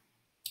 whatever.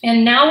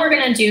 And now we're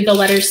gonna do the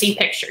letter C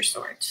picture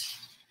sort.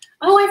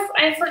 Oh,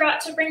 I forgot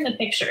to bring the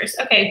pictures.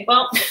 Okay,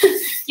 well,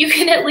 you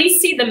can at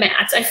least see the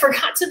mats. I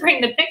forgot to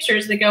bring the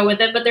pictures that go with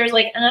it, but there's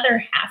like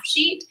another half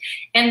sheet,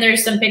 and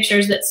there's some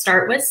pictures that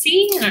start with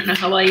C. I don't know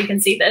how well you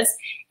can see this,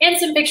 and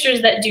some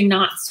pictures that do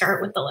not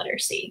start with the letter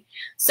C.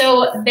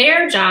 So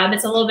their job,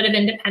 it's a little bit of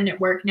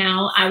independent work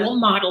now. I will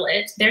model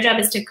it. Their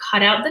job is to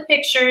cut out the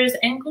pictures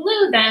and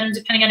glue them,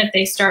 depending on if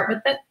they start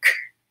with the K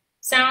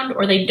sound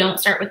or they don't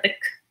start with the K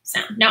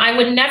sound. Now, I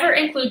would never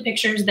include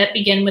pictures that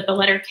begin with the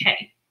letter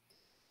K.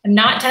 I'm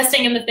not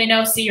testing them if they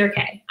know C or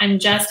K. I'm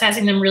just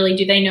testing them really,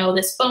 do they know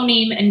this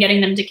phoneme, and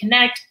getting them to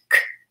connect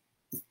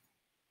K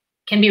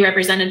can be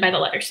represented by the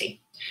letter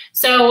C.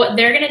 So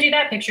they're gonna do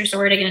that picture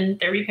sort. Again,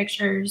 30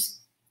 pictures,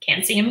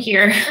 can't see them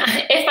here.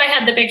 If I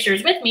had the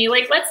pictures with me,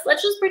 like let's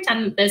just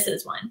pretend that this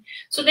is one.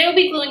 So they'll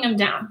be gluing them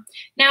down.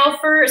 Now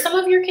for some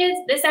of your kids,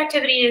 this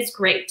activity is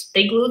great.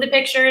 They glue the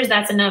pictures,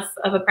 that's enough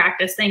of a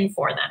practice thing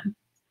for them.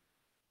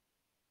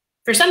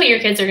 For some of your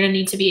kids, they're going to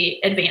need to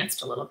be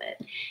advanced a little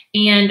bit.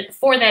 And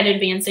for that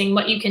advancing,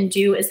 what you can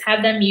do is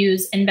have them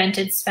use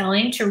invented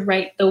spelling to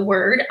write the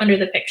word under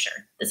the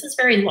picture. This is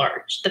very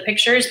large. The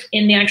pictures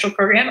in the actual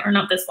program are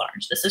not this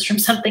large. This is from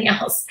something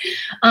else.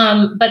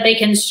 But they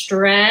can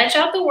stretch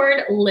out the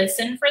word,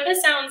 listen for the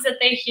sounds that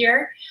they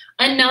hear.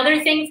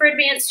 Another thing for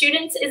advanced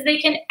students is they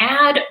can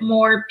add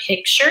more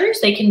pictures.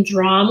 They can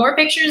draw more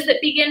pictures that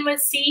begin with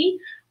C,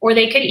 or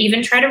they could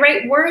even try to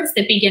write words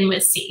that begin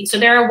with C. So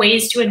there are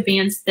ways to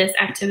advance this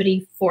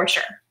activity for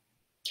sure.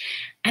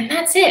 And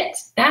that's it.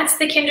 That's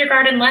the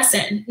kindergarten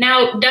lesson.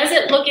 Now, does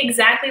it look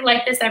exactly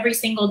like this every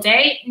single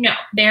day? No,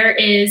 there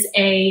is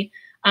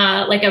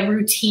like a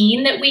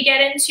routine that we get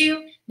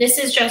into. This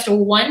is just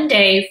one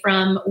day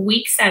from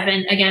week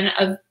 7, again,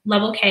 of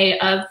level K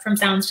of From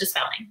Sounds to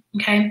Spelling,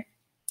 okay?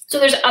 So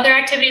there's other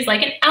activities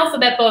like an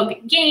alphabet book,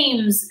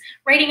 games,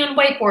 writing on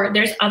whiteboard.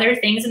 There's other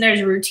things and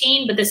there's a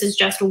routine, but this is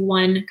just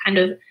one kind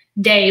of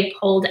day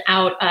pulled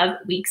out of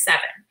week 7.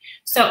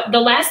 So the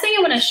last thing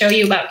I want to show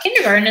you about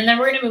kindergarten, and then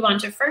we're going to move on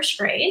to first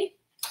grade.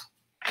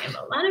 I have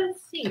a lot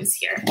of things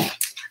here,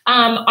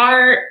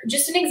 are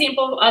just an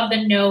example of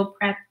the no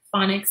prep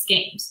phonics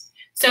games.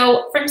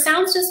 So From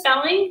Sounds to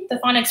Spelling, the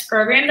phonics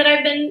program that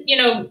I've been,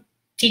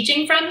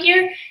 teaching from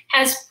here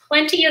has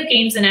plenty of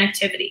games and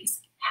activities.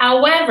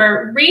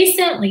 However,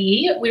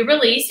 recently we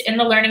released in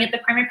the Learning at the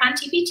Primary Pond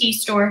TPT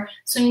store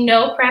some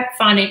no prep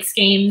phonics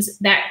games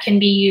that can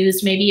be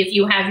used maybe if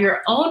you have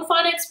your own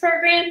phonics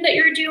program that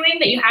you're doing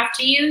that you have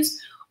to use,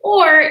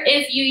 or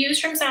if you use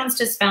From Sounds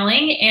to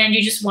Spelling and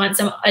you just want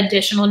some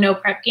additional no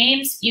prep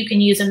games, you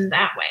can use them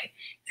that way.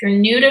 If you're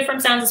new to From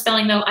Sounds to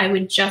Spelling though, I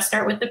would just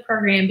start with the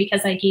program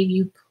because I gave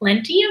you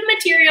plenty of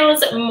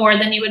materials, more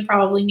than you would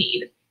probably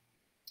need.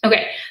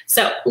 Okay,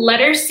 so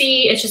letter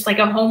C is just like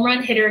a home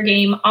run hitter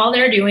game. All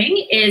they're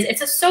doing is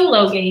it's a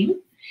solo game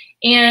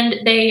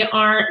and they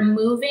are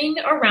moving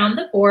around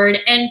the board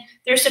and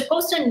they're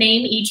supposed to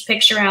name each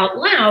picture out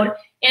loud.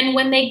 And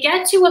when they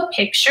get to a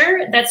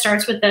picture that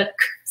starts with the K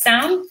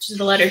sound, which is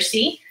the letter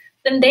C,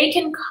 then they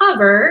can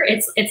cover,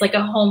 it's like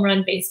a home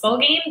run baseball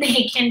game.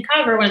 They can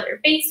cover one of their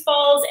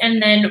baseballs,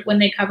 and then when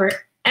they cover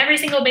every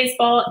single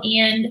baseball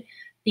and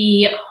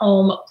the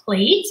home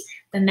plate,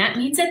 then that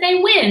means that they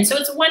win. So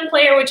it's one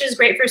player, which is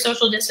great for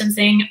social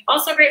distancing.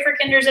 Also great for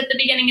kinders at the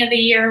beginning of the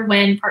year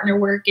when partner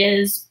work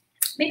is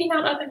maybe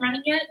not up and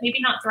running yet, maybe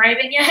not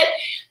thriving yet.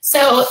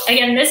 So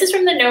again, this is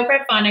from the No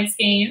Prep Phonics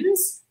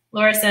games.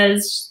 Laura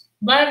says,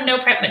 love no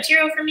prep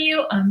material from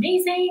you.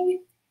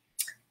 Amazing.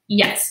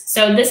 Yes,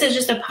 so this is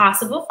just a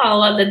possible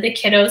follow-up that the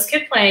kiddos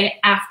could play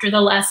after the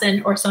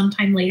lesson or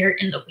sometime later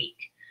in the week.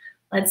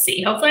 Let's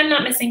see, hopefully I'm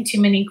not missing too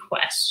many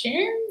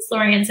questions.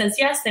 Lorian says,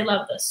 yes, they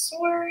love the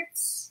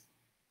sorts.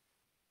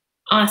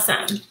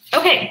 Awesome.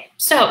 Okay,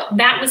 so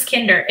that was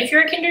kinder. If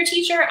you're a kinder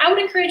teacher, I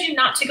would encourage you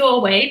not to go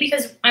away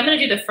because I'm gonna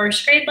do the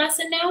first grade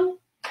lesson now.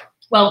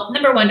 Well,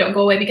 number one, don't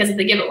go away because of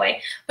the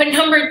giveaway. But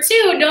number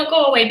two, don't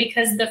go away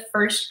because the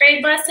first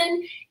grade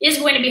lesson is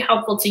going to be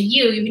helpful to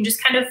you. You can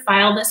just kind of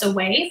file this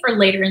away for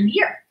later in the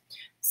year.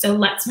 So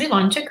let's move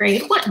on to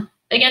grade 1.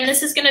 Again,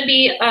 this is gonna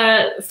be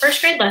a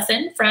first grade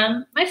lesson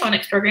from my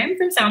phonics program,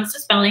 From Sounds to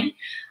Spelling.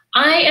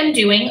 I am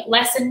doing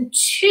lesson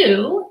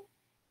 2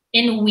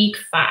 in week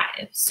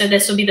 5. So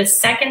this will be the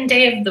second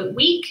day of the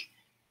week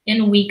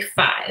in week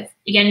 5.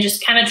 Again,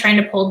 just kind of trying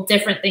to pull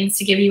different things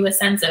to give you a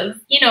sense of,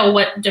 you know,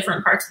 what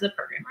different parts of the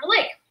program are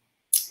like.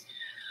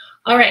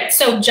 All right,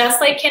 so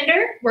just like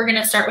kinder, we're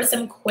gonna start with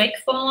some quick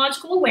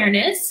phonological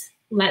awareness.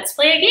 Let's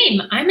play a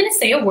game. I'm gonna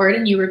say a word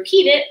and you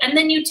repeat it, and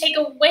then you take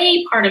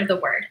away part of the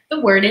word. The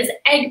word is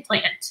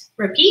eggplant.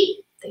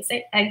 Repeat, they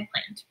say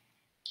eggplant.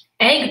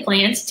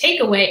 Eggplant,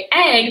 take away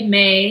egg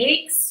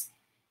makes,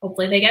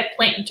 hopefully they get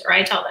plant, or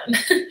I tell them.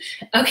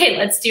 Okay,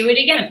 let's do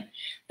it again.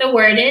 The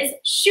word is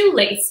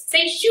shoelace.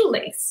 Say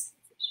shoelace.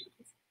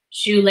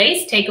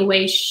 Shoelace, take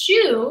away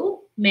shoe,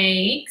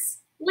 makes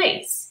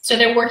lace. So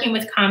they're working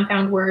with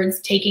compound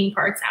words, taking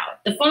parts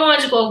out. The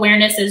phonological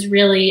awareness is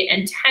really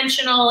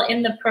intentional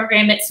in the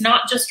program. It's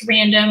not just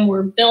random.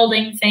 We're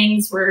building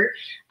things. We're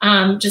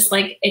just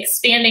like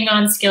expanding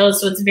on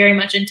skills. So it's very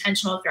much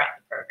intentional throughout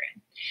the program.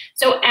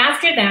 So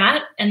after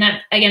that, and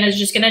that again is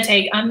just gonna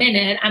take a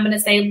minute, I'm gonna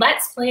say,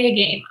 let's play a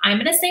game. I'm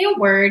gonna say a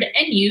word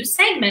and you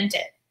segment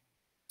it.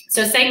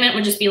 So segment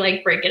would just be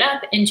like break it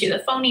up into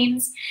the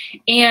phonemes.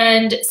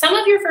 And some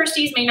of your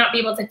firsties may not be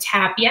able to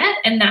tap yet,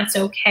 and that's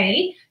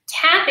okay.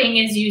 Tapping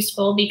is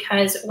useful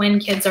because when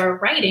kids are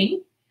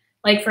writing,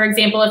 like for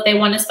example, if they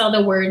want to spell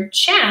the word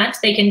chat,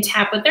 they can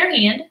tap with their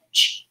hand,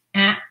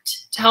 chat,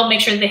 to help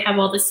make sure they have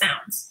all the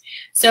sounds.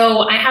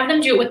 So I have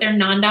them do it with their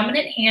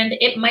non-dominant hand.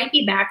 It might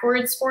be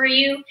backwards for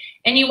you,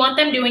 and you want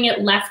them doing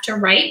it left to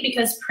right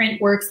because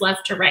print works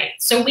left to right.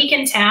 So we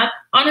can tap.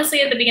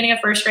 Honestly, at the beginning of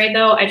first grade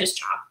though, I just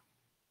chop.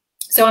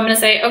 So I'm gonna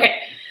say,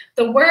 okay,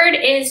 the word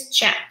is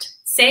chat.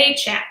 Say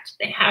chat.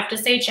 They have to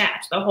say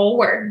chat, the whole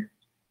word.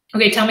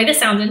 Okay, tell me the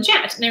sounds in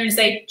chat. And they're gonna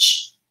say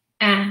ch,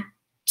 at,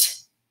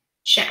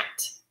 chat.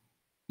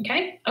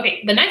 Okay,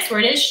 okay, the next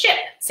word is ship.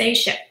 Say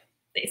ship.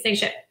 They say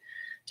ship.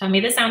 Tell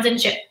me the sounds in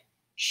ship.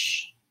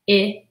 Sh,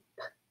 ip,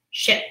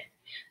 ship.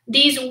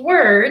 These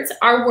words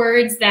are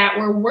words that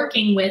we're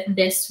working with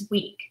this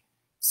week.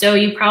 So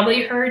you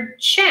probably heard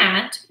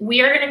chat.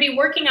 We are going to be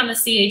working on the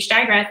CH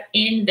digraph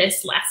in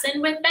this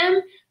lesson with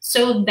them.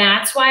 So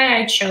that's why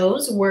I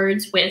chose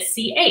words with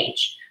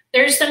CH.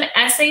 There's some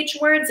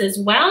SH words as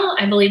well.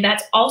 I believe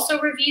that's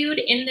also reviewed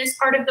in this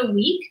part of the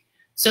week.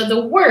 So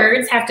the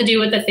words have to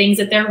do with the things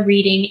that they're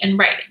reading and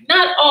writing.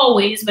 Not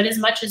always, but as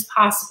much as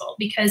possible,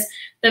 because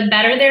the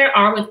better they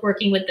are with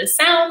working with the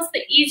sounds,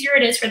 the easier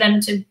it is for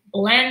them to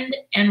blend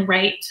and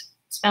write,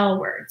 spell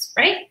words,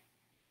 right?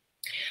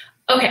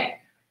 Okay.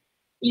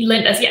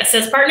 Linda, yes,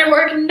 says partner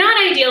work, not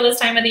ideal this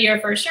time of the year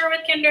for sure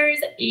with kinders.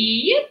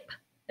 Yep.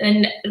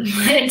 And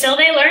until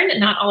they learn,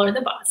 not all are the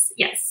boss.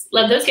 Yes,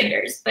 love those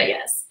kinders, but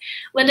yes.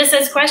 Linda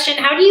says, question,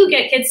 how do you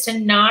get kids to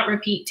not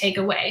repeat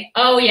takeaway?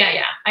 Oh,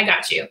 yeah, I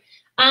got you.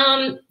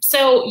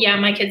 So yeah,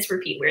 my kids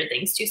repeat weird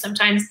things too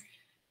sometimes.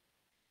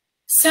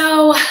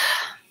 So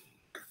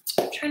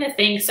I'm trying to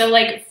think. So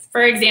like,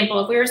 for example,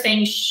 if we were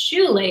saying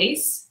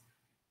shoelace,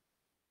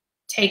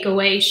 take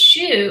away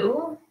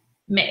shoe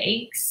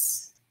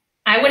makes,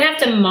 I would have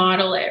to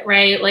model it,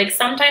 right? Like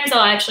sometimes I'll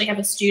actually have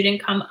a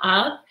student come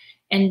up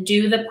and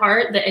do the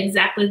part that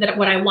exactly that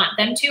what I want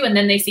them to, and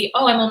then they see,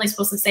 oh, I'm only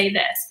supposed to say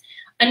this.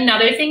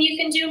 Another thing you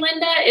can do,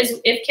 Linda,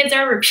 is if kids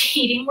are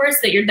repeating words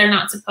that they're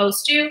not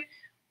supposed to,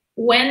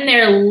 when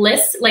they're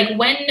like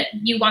when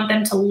you want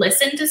them to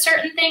listen to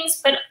certain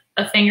things, put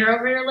a finger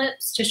over your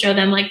lips to show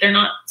them like they're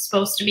not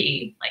supposed to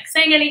be like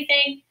saying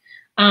anything.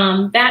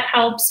 That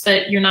helps,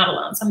 but you're not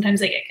alone. Sometimes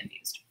they get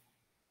confused.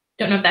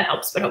 Don't know if that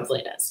helps, but hopefully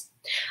it does.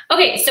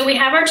 Okay, so we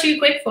have our 2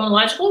 quick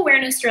phonological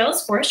awareness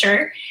drills for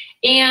sure.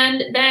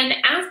 And then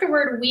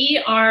afterward,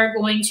 we are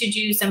going to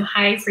do some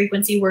high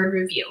frequency word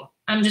review.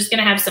 I'm just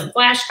gonna have some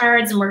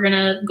flashcards and we're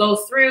gonna go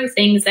through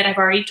things that I've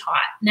already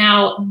taught.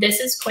 Now, this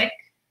is quick,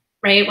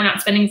 right? We're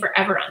not spending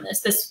forever on this.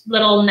 This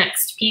little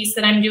next piece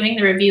that I'm doing,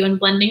 the review and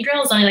blending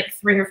drill, is only like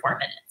 3 or 4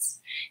 minutes.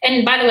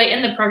 And by the way,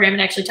 in the program, it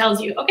actually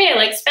tells you, okay,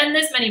 like spend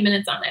this many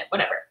minutes on it,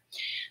 whatever.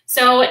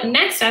 So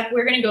next up,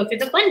 we're gonna go through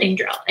the blending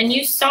drill. And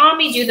you saw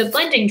me do the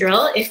blending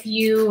drill if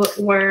you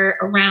were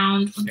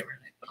around, whatever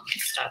I put all my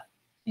stuff.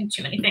 I have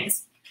too many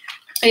things.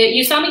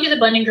 You saw me do the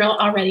blending drill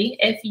already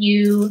if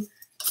you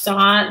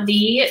saw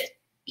the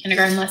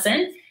kindergarten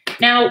lesson.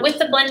 Now with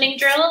the blending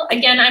drill,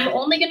 again, I'm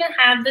only going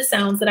to have the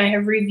sounds that I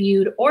have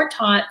reviewed or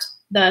taught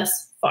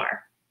thus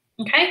far.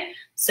 Okay,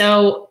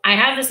 so I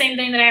have the same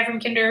thing that I have from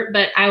kinder,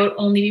 but I would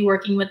only be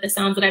working with the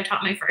sounds that I've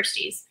taught my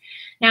firsties.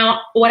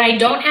 Now, what I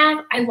don't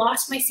have, I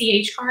lost my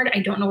CH card. I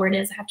don't know where it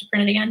is. I have to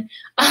print it again.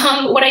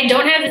 What I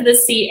don't have is the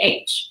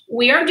CH.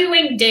 We are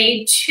doing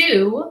day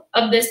 2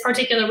 of this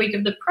particular week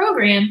of the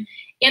program.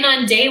 And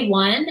on day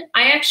 1,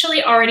 I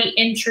actually already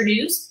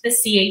introduced the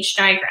CH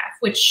digraph,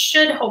 which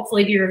should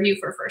hopefully be reviewed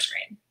for first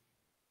grade.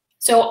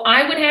 So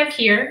I would have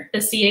here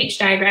the CH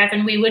digraph,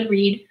 and we would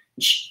read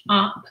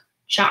chop,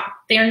 chop.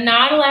 They are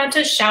not allowed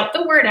to shout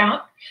the word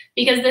out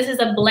because this is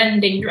a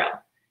blending drill.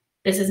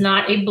 This is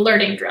not a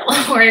blurting drill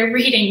or a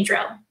reading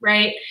drill,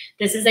 right?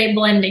 This is a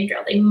blending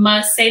drill. They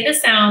must say the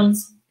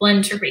sounds,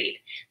 blend to read.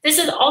 This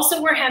is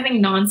also where having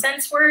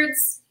nonsense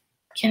words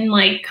can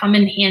like come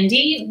in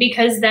handy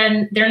because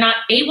then they're not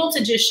able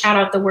to just shout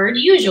out the word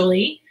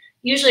usually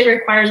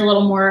requires a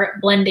little more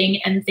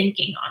blending and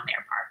thinking on their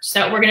part.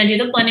 So we're gonna do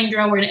the blending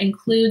drill. We're gonna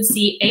include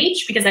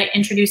CH because I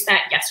introduced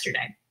that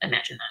yesterday. I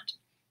mentioned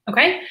that,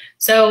 okay?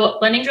 So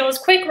blending drill is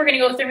quick. We're gonna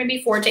go through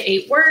maybe 4 to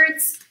 8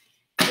 words.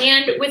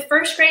 And with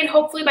first grade,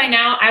 hopefully by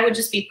now, I would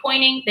just be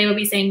pointing. They would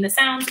be saying the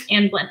sounds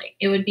and blending.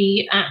 It would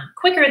be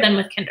quicker than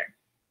with kinder,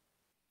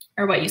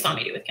 or what you saw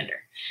me do with kinder.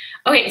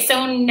 Okay,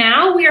 so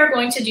now we are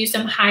going to do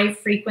some high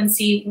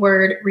frequency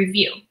word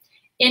review.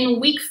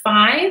 In week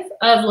 5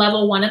 of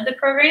level 1 of the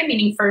program,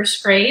 meaning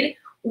first grade,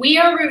 we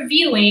are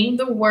reviewing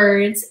the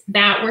words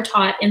that were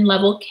taught in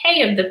level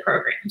K of the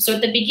program. So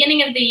at the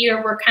beginning of the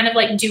year, we're kind of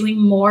like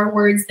doing more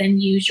words than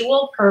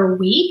usual per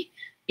week,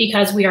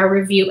 because we are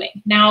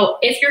reviewing. Now,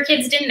 if your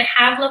kids didn't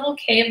have level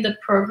K of the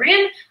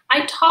program,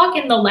 I talk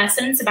in the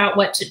lessons about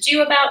what to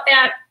do about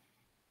that.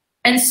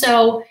 And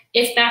so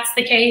if that's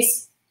the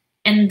case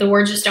and the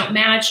words just don't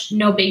match,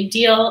 no big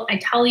deal. I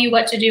tell you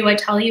what to do. I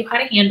tell you how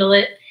to handle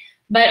it.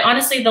 But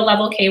honestly, the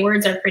level K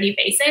words are pretty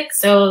basic,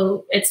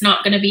 so it's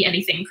not going to be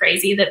anything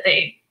crazy that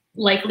they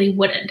likely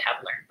wouldn't have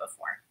learned before.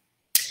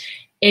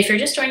 If you're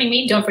just joining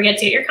me, don't forget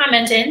to get your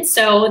comment in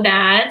so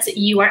that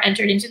you are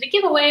entered into the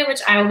giveaway, which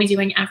I will be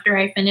doing after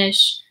I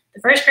finish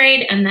the first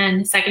grade and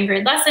then second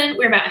grade lesson.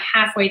 We're about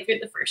halfway through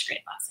the first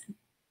grade lesson.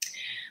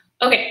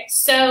 Okay,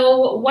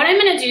 so what I'm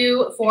gonna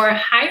do for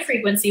high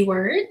frequency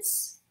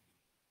words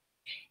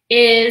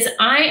is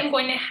I am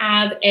going to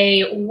have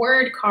a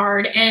word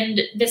card,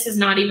 and this is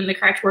not even the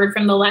correct word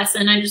from the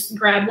lesson. I just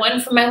grabbed one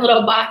from my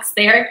little box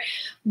there.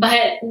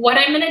 But what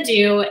I'm gonna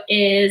do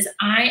is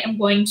I am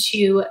going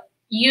to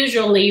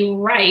usually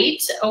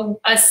write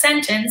a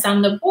sentence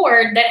on the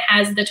board that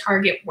has the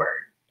target word.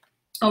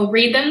 I'll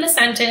read them the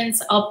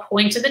sentence, I'll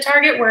point to the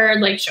target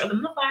word, like show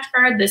them the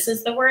flashcard, this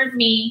is the word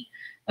me,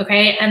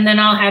 okay? And then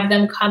I'll have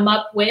them come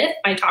up with,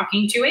 by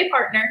talking to a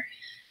partner,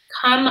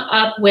 come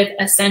up with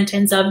a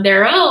sentence of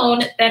their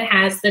own that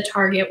has the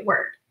target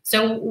word.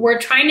 So we're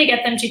trying to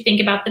get them to think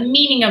about the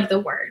meaning of the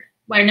word.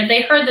 When have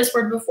they heard this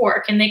word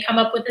before? Can they come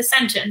up with a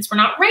sentence? We're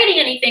not writing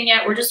anything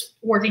yet, we're just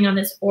working on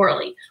this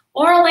orally.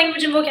 Oral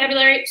language and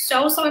vocabulary,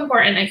 so, so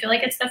important. I feel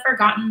like it's the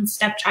forgotten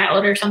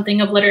stepchild or something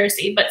of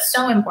literacy, but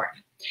so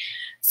important.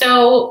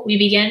 So we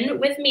begin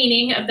with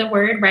meaning of the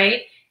word,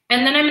 right?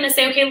 And then I'm gonna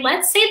say, okay,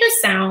 let's say the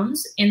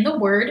sounds in the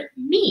word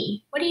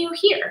me. What do you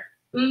hear?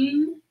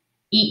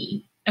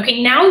 E.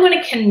 Okay, now we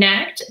wanna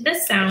connect the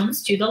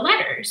sounds to the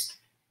letters.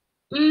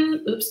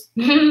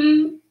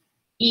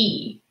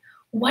 E.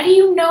 What do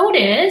you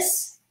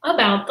notice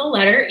about the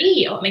letter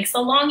E? Oh, it makes a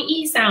long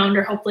E sound,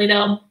 or hopefully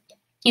they'll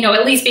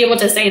at least be able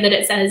to say that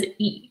it says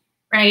E,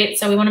 right?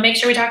 So we want to make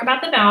sure we talk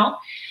about the vowel.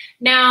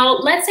 Now,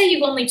 let's say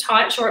you've only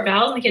taught short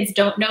vowels and the kids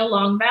don't know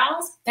long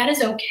vowels. That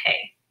is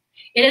okay.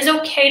 It is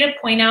okay to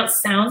point out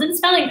sounds and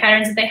spelling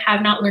patterns that they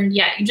have not learned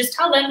yet. You just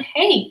tell them,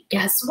 hey,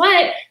 guess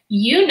what?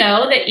 You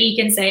know that E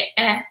can say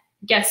eh.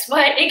 Guess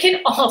what? It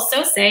can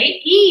also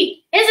say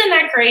E. Isn't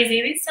that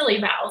crazy? These silly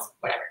vowels,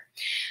 whatever.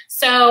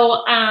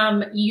 So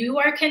you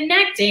are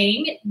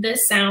connecting the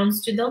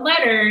sounds to the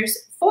letters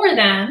for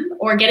them,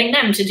 or getting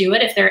them to do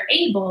it if they're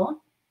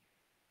able,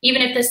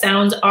 even if the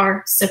sounds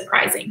are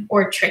surprising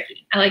or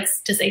tricky. I like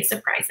to say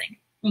surprising,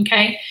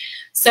 okay?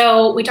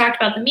 So we talked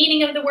about the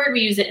meaning of the word. We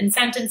use it in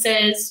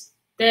sentences.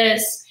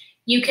 This,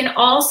 you can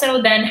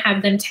also then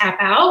have them tap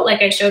out,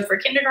 like I showed for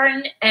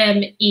kindergarten,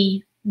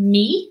 M-E,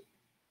 me.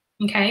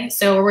 Okay,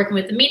 so we're working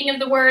with the meaning of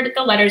the word,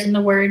 the letters in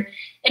the word.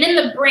 And in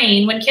the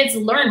brain, when kids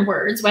learn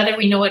words, whether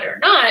we know it or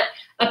not,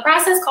 a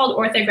process called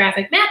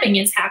orthographic mapping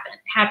is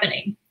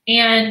happening.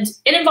 And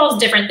it involves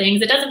different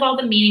things. It does involve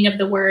the meaning of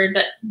the word,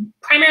 but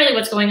primarily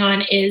what's going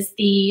on is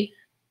the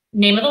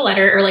name of the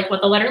letter, or like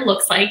what the letter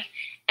looks like,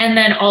 and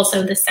then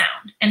also the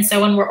sound. And so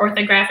when we're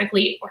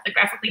orthographically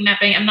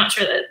mapping, I'm not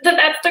sure that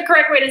that's the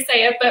correct way to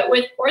say it, but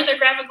with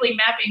orthographically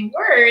mapping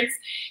words,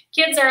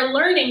 kids are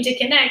learning to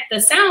connect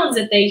the sounds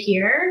that they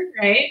hear,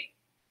 right,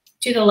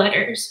 to the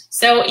letters.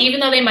 So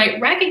even though they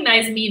might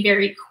recognize me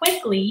very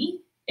quickly,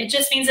 It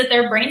just means that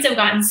their brains have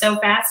gotten so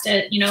fast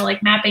at,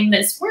 like mapping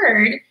this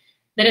word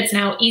that it's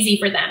now easy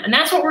for them. And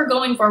that's what we're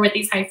going for with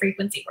these high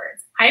frequency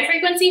words. High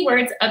frequency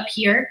words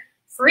appear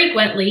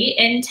frequently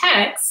in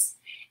texts,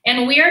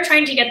 and we are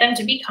trying to get them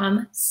to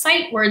become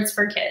sight words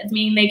for kids,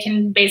 meaning they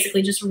can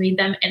basically just read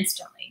them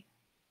instantly.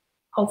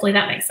 Hopefully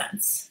that makes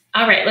sense.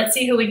 All right, let's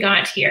see who we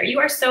got here. You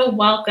are so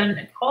welcome,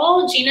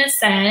 Nicole. Gina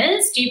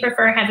says, do you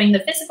prefer having the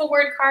physical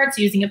word cards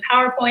using a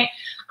PowerPoint?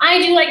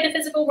 I do like the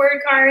physical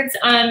word cards.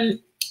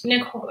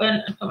 Nicole, who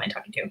am I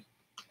talking to?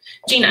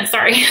 Gina,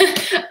 sorry.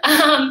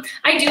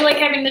 I do like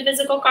having the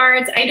physical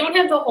cards. I don't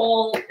have the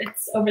whole,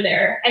 it's over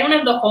there. I don't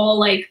have the whole,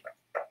 like,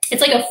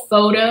 it's like a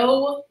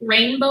photo,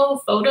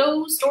 rainbow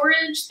photo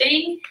storage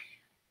thing.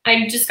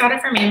 I just got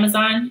it from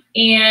Amazon,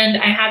 and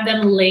I have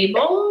them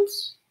labeled.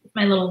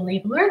 My little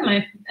labeler,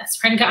 my best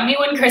friend got me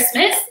one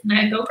Christmas, and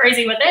I go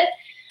crazy with it.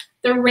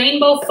 The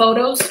rainbow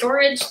photo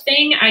storage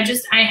thing,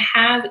 I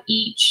have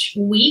each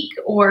week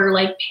or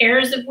like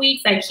pairs of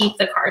weeks, I keep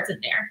the cards in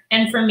there.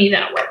 And for me,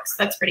 that works.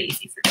 That's pretty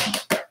easy for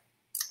me.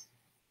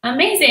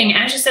 Amazing.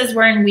 Ashley says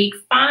we're in week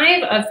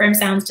 5 of From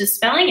Sounds to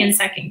Spelling in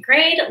 2nd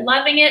grade.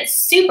 Loving it.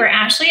 Super,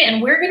 Ashley.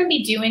 And we're going to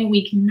be doing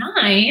week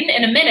 9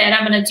 in a minute.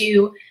 I'm going to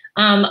do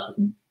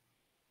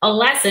a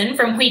lesson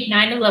from week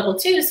 9 of level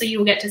 2, so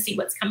you'll get to see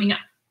what's coming up.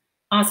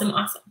 Awesome,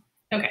 awesome.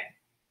 Okay,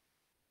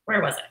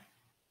 where was I?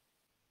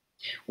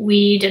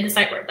 We did the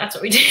sight word. That's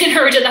what we did.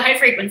 Or we did the high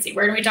frequency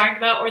word. And we talked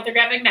about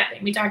orthographic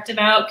mapping. We talked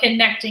about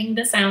connecting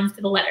the sounds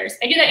to the letters.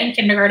 I do that in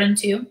kindergarten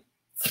too.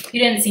 You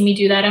didn't see me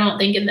do that, I don't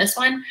think, in this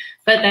one,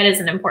 but that is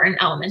an important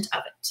element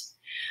of it.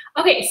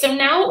 Okay, so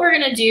now what we're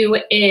gonna do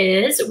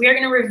is we're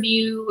gonna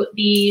review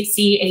the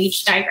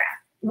CH digraph.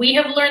 We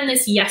have learned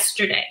this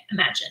yesterday,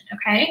 imagine,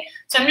 okay?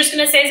 So I'm just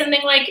gonna say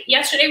something like,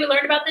 yesterday we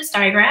learned about this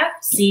digraph,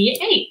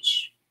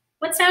 CH.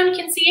 What sound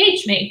can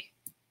CH make?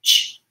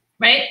 Ch,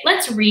 right?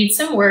 Let's read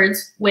some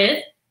words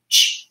with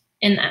ch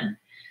in them.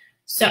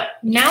 So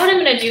now what I'm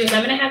gonna do is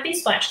I'm gonna have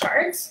these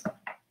flashcards.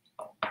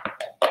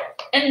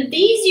 And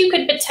these you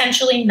could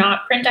potentially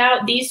not print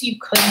out. These you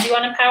could do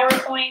on a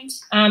PowerPoint.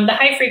 The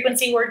high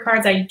frequency word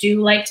cards I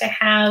do like to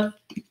have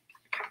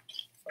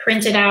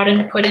printed out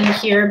and put in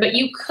here, but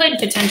you could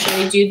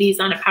potentially do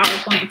these on a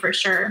PowerPoint for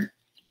sure,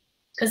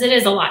 because it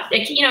is a lot.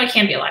 It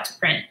can be a lot to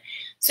print.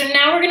 So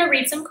now we're going to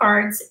read some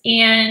cards,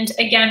 and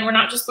again, we're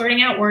not just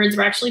blurting out words,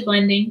 we're actually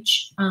blending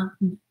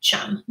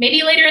chum.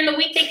 Maybe later in the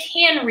week they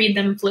can read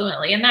them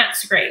fluently, and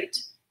that's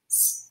great.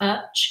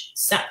 Such,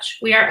 such.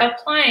 We are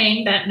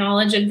applying that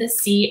knowledge of the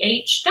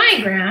CH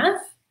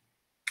digraph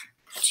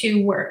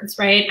to words,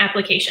 right?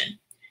 Application.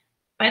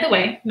 By the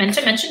way, meant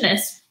to mention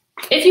this.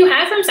 If you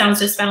have From Sounds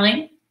to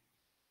Spelling,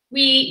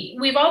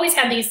 we've always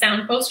had these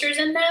sound posters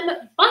in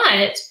them,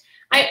 but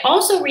I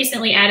also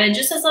recently added,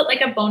 just as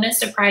like a bonus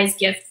surprise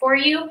gift for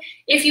you,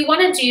 if you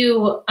want to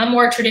do a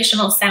more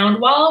traditional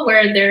sound wall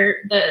where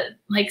the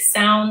like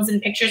sounds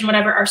and pictures and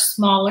whatever are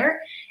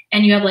smaller,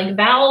 and you have like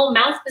vowel,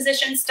 mouth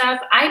position stuff,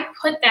 I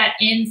put that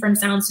in From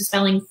Sounds to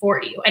Spelling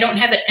for you. I don't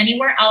have it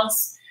anywhere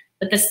else,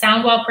 but the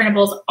sound wall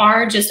printables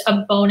are just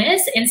a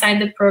bonus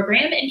inside the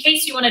program in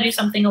case you want to do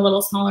something a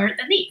little smaller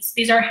than these.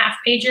 These are half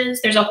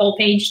pages. There's a whole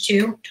page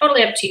too.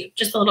 Totally up to you.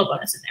 Just a little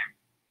bonus in there.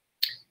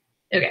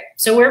 Okay,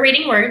 so we're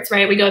reading words,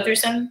 right? We go through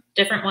some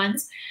different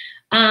ones.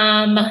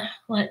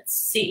 Let's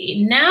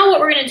see. Now what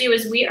we're going to do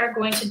is we are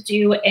going to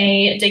do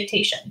a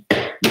dictation. So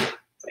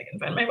I can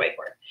find my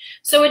whiteboard.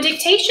 So a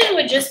dictation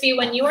would just be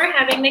when you are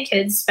having the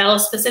kids spell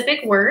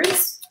specific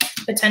words,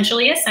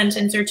 potentially a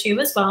sentence or two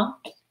as well,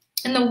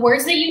 and the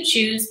words that you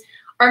choose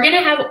are going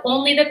to have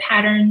only the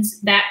patterns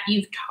that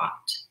you've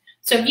taught.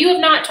 So if you have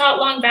not taught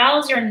long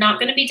vowels, you're not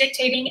going to be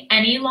dictating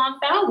any long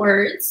vowel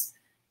words,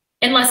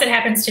 unless it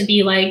happens to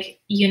be like,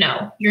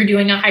 you're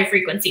doing a high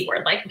frequency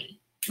word like me,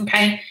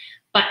 okay?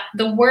 But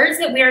the words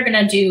that we are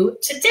gonna do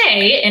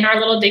today in our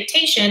little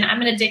dictation, I'm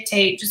gonna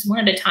dictate just one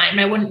at a time.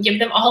 I wouldn't give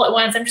them all at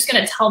once. I'm just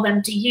gonna tell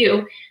them to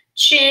you.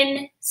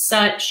 Chin,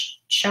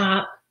 such,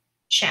 chop,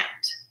 chat,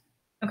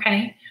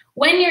 okay?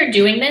 When you're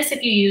doing this,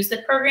 if you use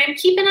the program,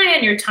 keep an eye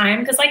on your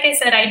time, because like I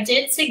said, I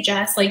did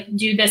suggest like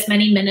do this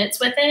many minutes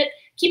with it.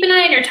 Keep an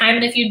eye on your time,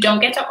 and if you don't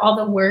get to all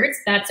the words,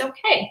 that's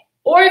okay.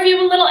 Or if you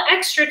have a little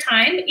extra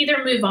time,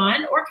 either move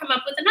on or come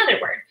up with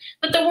another word.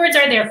 But the words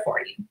are there for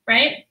you,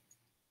 right?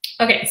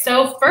 Okay,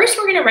 so first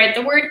we're gonna write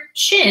the word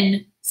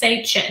chin.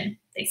 Say chin.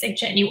 They say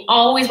chin. You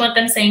always want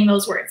them saying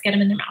those words. Get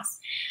them in their mouths.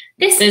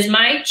 This is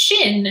my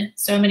chin.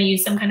 So I'm gonna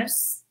use some kind of,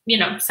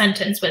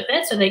 sentence with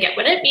it so they get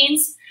what it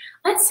means.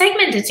 Let's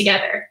segment it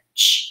together.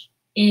 Ch,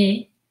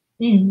 I,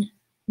 n.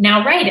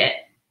 Now write it.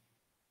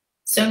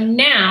 So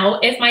now,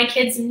 if my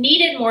kids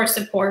needed more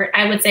support,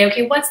 I would say,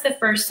 okay, what's the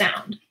first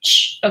sound?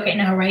 Ch. Okay,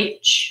 now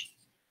write ch.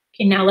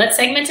 Okay, now let's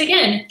segment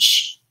again.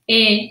 Ch,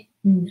 I,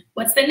 n.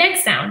 What's the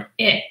next sound?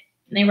 I.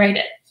 And they write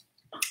it.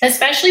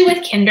 Especially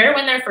with kinder,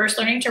 when they're first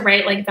learning to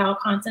write like vowel,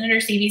 consonant, or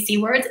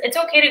CVC words, it's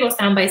okay to go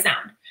sound by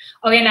sound.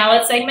 Okay, now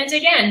let's segment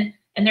again.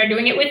 And they're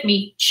doing it with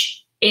me.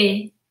 Ch,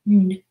 I,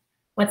 n.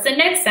 What's the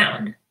next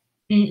sound?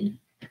 N.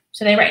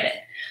 So they write it.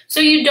 So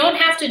you don't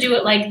have to do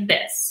it like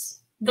this.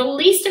 The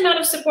least amount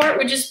of support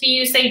would just be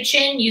you say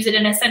chin, use it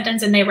in a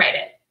sentence, and they write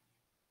it.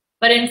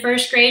 But in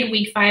first grade,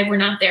 week 5, we're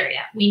not there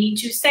yet. We need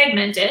to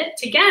segment it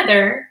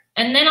together,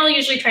 and then I'll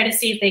usually try to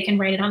see if they can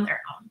write it on their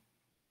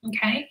own,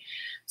 okay?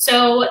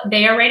 So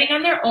they are writing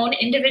on their own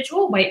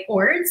individual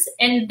whiteboards,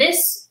 and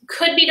this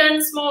could be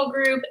done small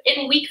group.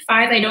 In week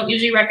 5, I don't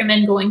usually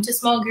recommend going to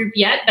small group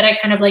yet, but I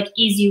kind of like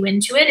ease you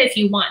into it if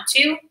you want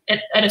to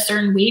at a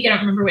certain week. I don't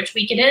remember which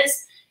week it is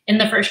in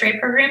the first grade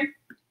program.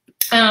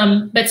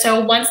 But so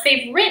once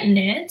they've written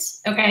it,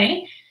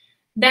 okay,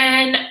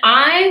 then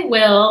I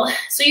will,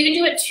 so you can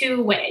do it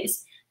 2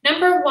 ways.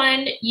 Number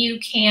 1, you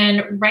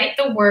can write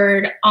the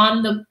word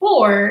on the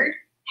board,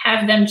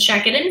 have them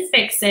check it and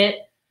fix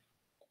it,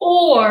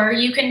 or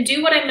you can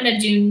do what I'm going to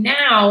do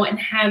now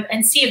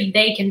and see if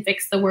they can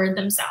fix the word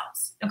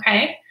themselves,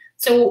 okay?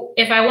 So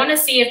if I want to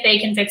see if they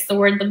can fix the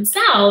word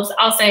themselves,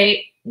 I'll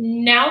say,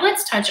 now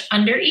let's touch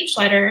under each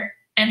letter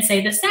and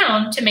say the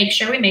sound to make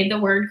sure we made the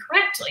word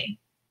correctly.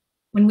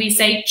 When we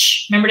say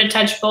ch, remember to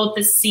touch both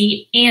the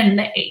C and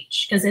the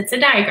H because it's a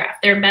digraph.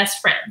 They're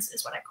best friends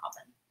is what I call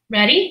them.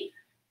 Ready?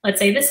 Let's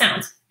say the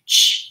sounds.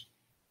 Ch,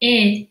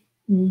 in,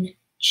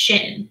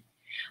 chin.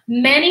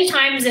 Many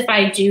times if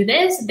I do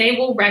this, they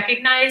will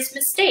recognize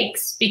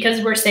mistakes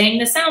because we're saying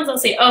the sounds. They'll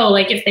say, oh,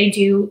 like if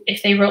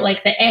they wrote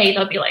like the A,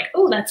 they'll be like,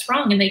 oh, that's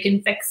wrong, and they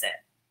can fix it.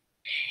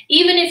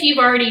 Even if you've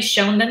already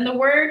shown them the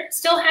word,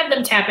 still have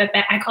them tap it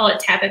back. I call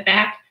it tap it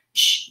back.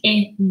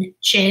 In,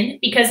 chin,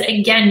 because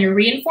again, you're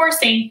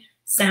reinforcing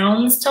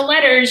sounds to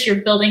letters.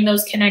 You're building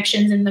those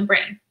connections in the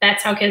brain.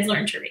 That's how kids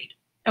learn to read.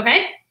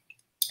 Okay.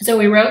 So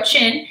we wrote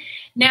chin.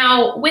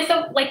 Now with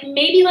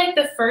maybe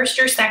the first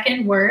or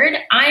second word,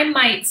 I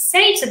might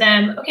say to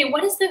them, okay,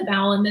 what is the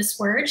vowel in this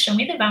word? Show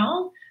me the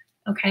vowel.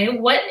 Okay.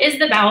 What is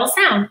the vowel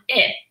sound?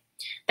 I.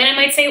 Then I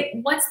might say,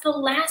 what's the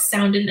last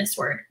sound in this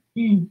word?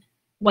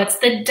 What's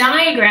the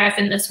digraph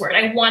in this word?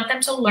 I want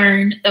them to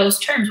learn those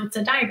terms. What's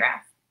a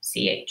digraph?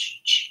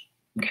 CH,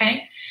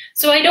 okay?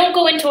 So I don't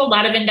go into a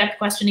lot of in-depth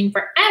questioning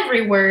for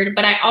every word,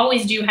 but I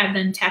always do have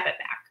them tap it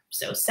back.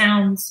 So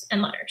sounds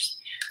and letters.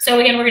 So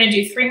again, we're gonna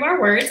do 3 more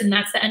words and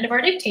that's the end of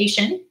our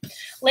dictation.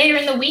 Later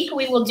in the week,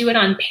 we will do it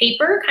on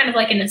paper, kind of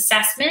like an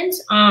assessment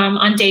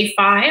on day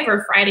 5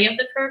 or Friday of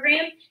the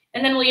program.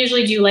 And then we'll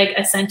usually do like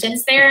a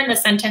sentence there, and the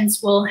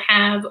sentence will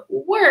have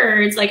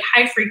words, like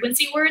high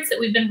frequency words that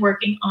we've been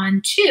working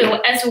on too,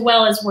 as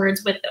well as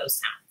words with those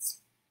sounds.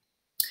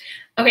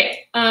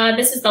 Okay,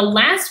 this is the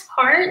last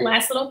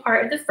little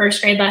part of the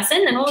first grade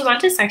lesson, then we'll move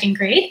on to second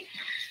grade.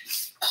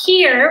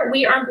 Here,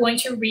 we are going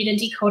to read a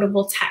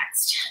decodable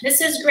text. This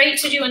is great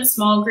to do in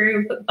small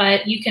group,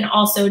 but you can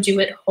also do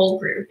it whole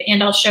group,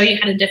 and I'll show you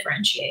how to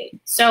differentiate.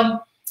 So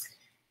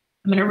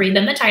I'm gonna read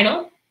them the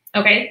title.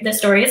 Okay, the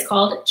story is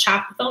called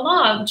Chop the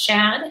Log,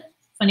 Chad.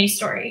 Funny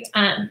story.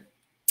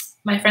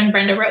 My friend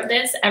Brenda wrote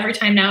this. Every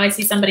time now I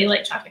see somebody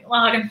like chopping a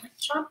log, I'm like,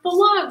 chop the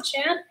log,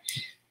 Chad.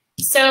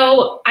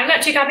 So I've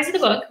got 2 copies of the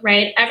book,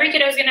 right? Every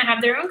kiddo is going to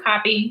have their own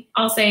copy.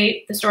 I'll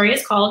say the story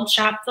is called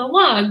Chop the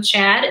Log,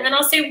 Chad. And then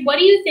I'll say, what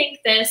do you think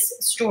this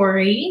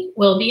story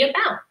will be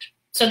about?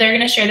 So they're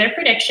going to share their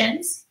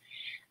predictions.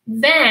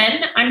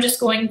 Then I'm just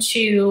going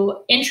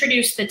to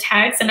introduce the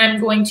text, and I'm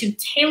going to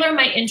tailor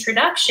my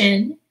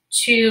introduction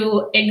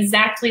to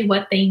exactly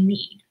what they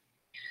need.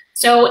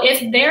 So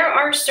if there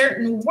are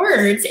certain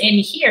words in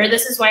here,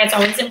 this is why it's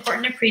always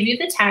important to preview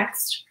the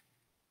text.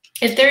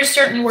 If there's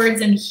certain words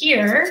in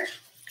here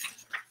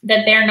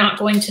that they're not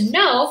going to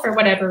know for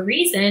whatever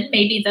reason,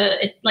 maybe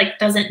it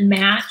doesn't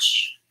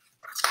match,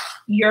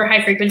 your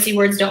high frequency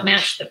words don't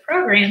match the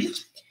program,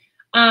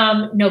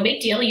 no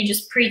big deal. You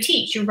just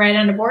pre-teach. You write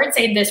on a board,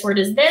 say this word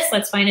is this,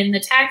 let's find it in the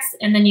text,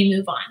 and then you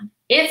move on.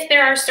 If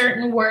there are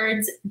certain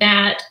words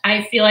that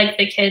I feel like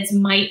the kids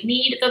might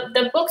need,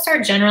 the books are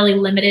generally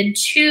limited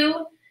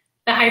to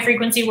the high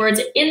frequency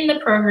words in the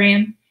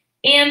program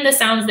and the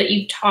sounds that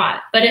you've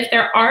taught. But if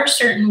there are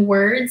certain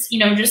words,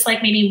 just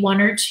like maybe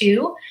 1 or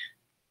 2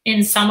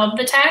 in some of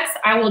the text,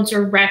 I will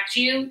direct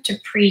you to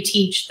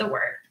pre-teach the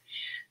word.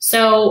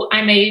 So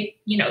I may,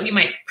 you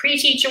might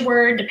pre-teach a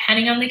word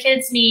depending on the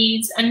kid's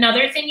needs.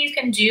 Another thing you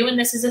can do, and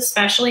this is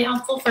especially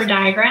helpful for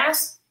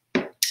digraphs,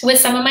 with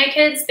some of my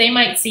kids, they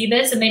might see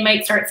this and they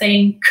might start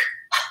saying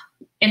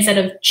instead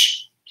of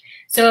ch.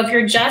 So if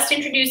you're just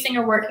introducing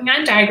or working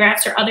on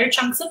digraphs or other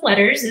chunks of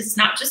letters, it's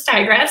not just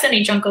digraphs,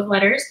 any chunk of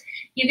letters,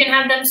 you can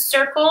have them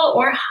circle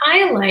or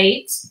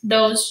highlight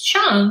those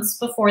chunks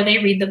before they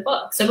read the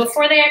book. So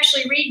before they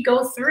actually read,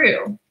 go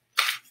through,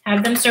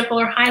 have them circle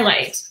or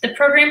highlight. The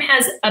program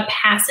has a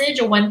passage,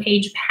 a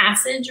 1-page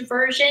passage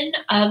version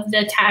of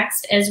the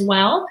text as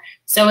well.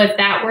 So if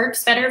that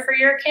works better for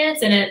your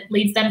kids and it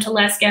leads them to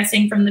less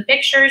guessing from the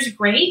pictures,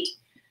 great.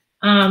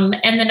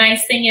 And the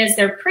nice thing is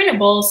they're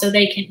printable, so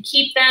they can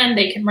keep them,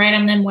 they can write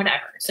on them,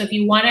 whatever. So if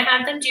you want to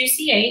have them do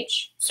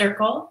CH,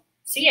 circle,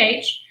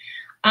 CH,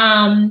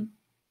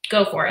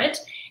 go for it.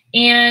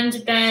 And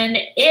then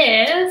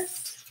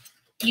if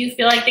you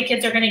feel like the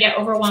kids are going to get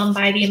overwhelmed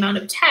by the amount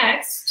of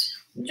text,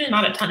 which is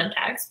not a ton of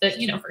text, but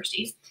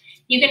firsties,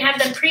 you can have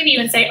them preview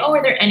and say, oh,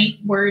 are there any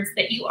words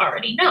that you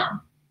already know?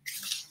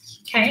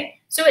 Okay,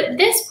 so at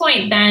this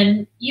point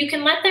then, you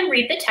can let them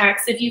read the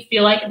text if you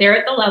feel like they're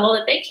at the level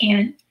that they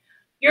can.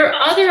 Your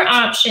other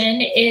option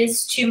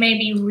is to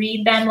maybe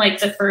read them like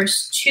the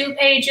first 2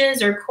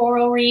 pages or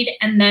choral read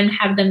and then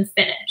have them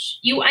finish.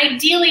 You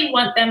ideally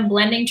want them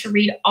blending to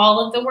read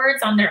all of the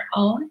words on their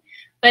own,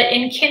 but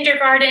in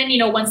kindergarten, you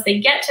know, once they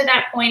get to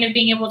that point of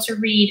being able to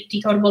read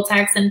decodable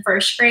text in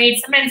first grade,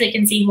 sometimes it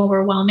can seem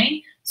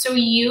overwhelming. So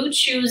you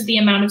choose the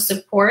amount of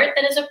support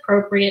that is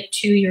appropriate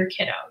to your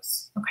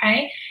kiddos,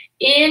 okay?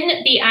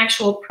 In the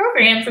actual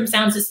program from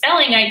Sounds to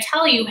Spelling, I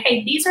tell you,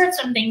 hey, these are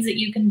some things that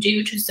you can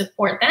do to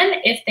support them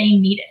if they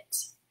need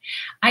it.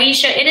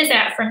 Aisha, it is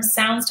at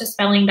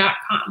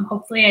fromsoundstospelling.com.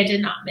 Hopefully I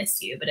did not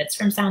miss you, but it's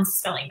from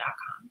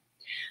soundstospelling.com.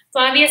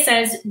 Flavia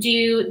says,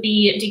 do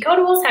the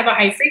decodables have a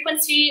high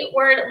frequency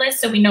word list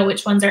so we know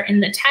which ones are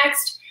in the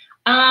text?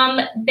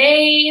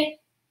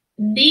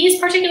 These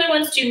particular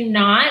ones do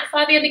not,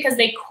 Flavia, because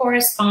they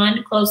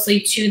correspond closely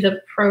to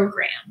the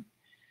program.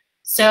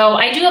 So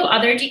I do have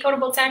other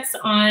decodable texts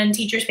on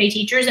Teachers Pay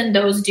Teachers, and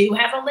those do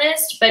have a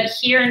list, but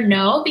here,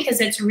 no,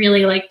 because it's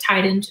really like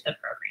tied into the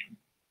program.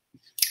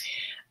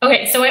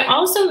 Okay, so I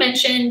also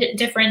mentioned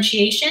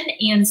differentiation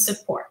and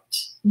support.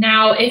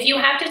 Now, if you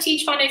have to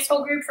teach phonics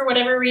whole group for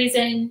whatever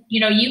reason, you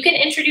know, you can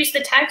introduce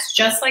the text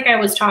just like I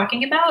was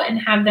talking about and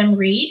have them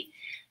read.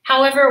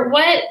 However,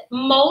 what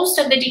most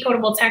of the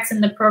decodable texts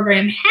in the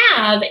program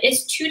have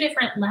is 2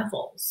 different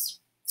levels.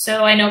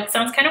 So I know it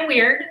sounds kind of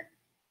weird,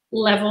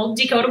 level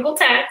decodable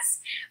text,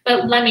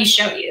 but let me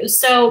show you.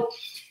 So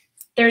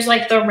there's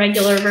like the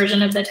regular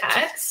version of the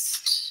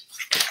text,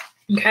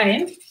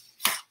 okay?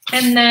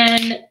 And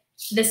then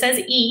this says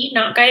E,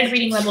 not guided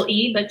reading level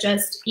E, but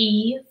just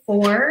E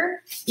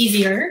for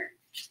easier.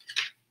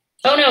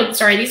 Oh no,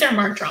 sorry, these are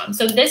marked wrong.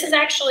 So this is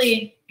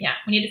actually, yeah,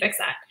 we need to fix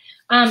that.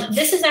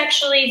 This is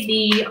actually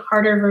the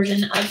harder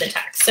version of the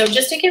text. So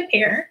just to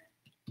compare,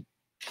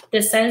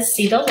 this says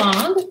see the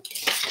log.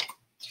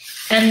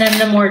 And then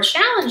the more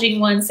challenging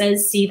one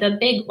says, see the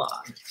big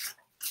log.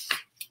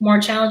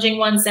 More challenging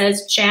one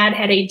says, Chad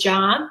had a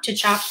job to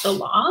chop the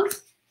log.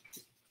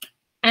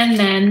 And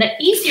then the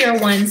easier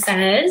one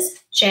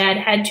says, Chad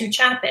had to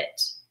chop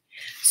it.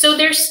 So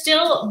there's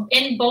still,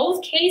 in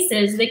both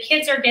cases, the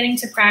kids are getting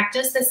to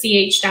practice the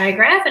CH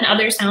digraph and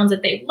other sounds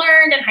that they've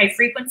learned and high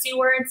frequency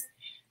words.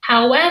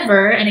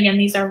 However, and again,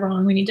 these are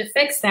wrong, we need to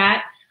fix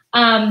that.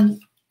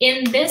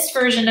 In this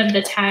version of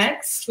the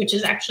text, which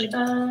is actually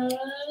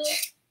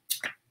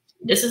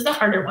this is the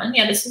harder one.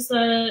 Yeah, this is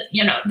the,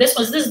 this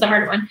is the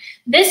harder one.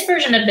 This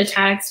version of the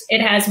text, it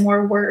has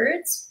more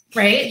words,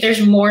 right?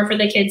 There's more for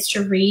the kids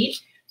to read.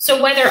 So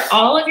whether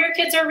all of your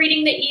kids are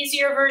reading the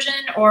easier version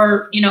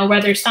or,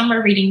 whether some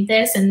are reading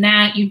this and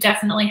that, you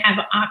definitely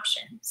have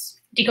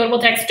options. Decodable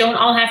texts don't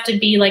all have to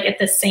be like at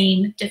the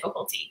same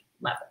difficulty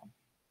level,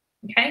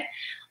 okay?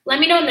 Let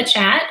me know in the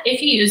chat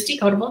if you use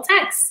decodable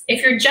texts.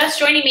 If you're just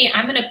joining me,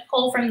 I'm gonna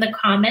pull from the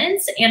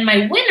comments and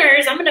my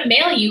winners, I'm gonna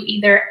mail you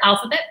either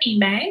alphabet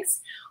beanbags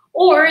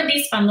or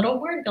these fun little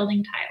word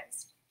building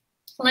tiles.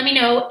 Let me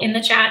know in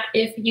the chat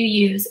if you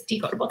use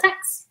decodable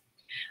texts.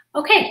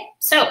 Okay,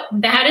 so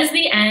that is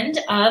the end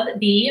of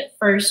the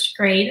first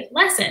grade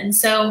lesson.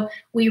 So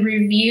we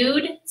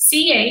reviewed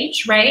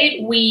CH,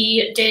 right?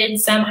 We did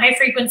some high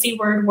frequency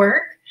word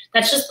work.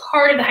 That's just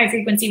part of the high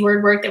frequency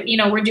word work that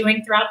we're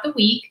doing throughout the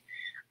week.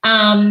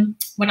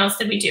 What else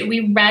did we do?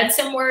 We read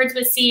some words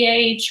with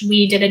CH,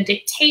 we did a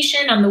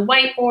dictation on the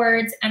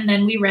whiteboards, and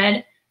then we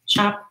read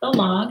Chop the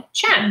Log,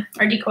 Chad,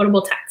 our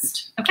decodable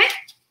text, okay?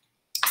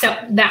 So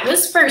that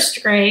was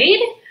first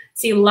grade.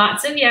 See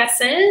lots of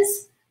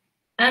yeses.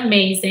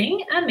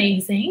 Amazing,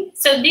 amazing.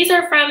 So these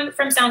are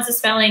from Sounds to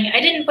Spelling.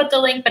 I didn't put the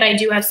link, but I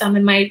do have some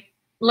in my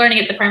Learning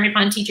at the Primary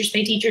Pond Teachers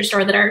Pay Teachers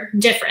store that are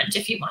different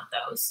if you want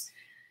those.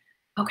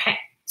 Okay,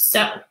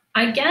 so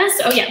I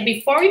guess, oh yeah,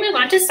 before we move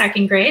on to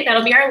second grade,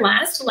 that'll be our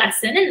last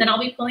lesson, and then I'll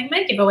be pulling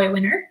my giveaway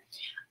winner.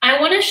 I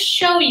want to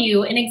show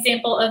you an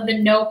example of the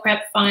no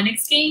prep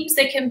phonics games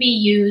that can be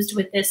used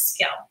with this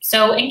skill.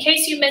 So in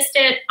case you missed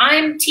it,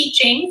 I'm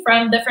teaching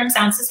from the From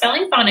Sounds to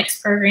Spelling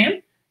phonics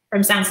program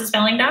from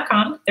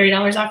soundstospelling.com,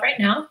 $30 off right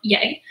now,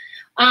 yay.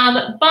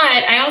 But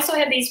I also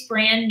have these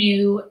brand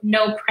new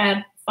no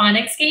prep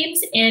phonics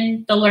games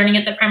in the Learning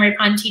at the Primary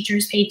Pond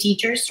Teachers Pay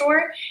Teachers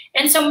store.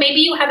 And so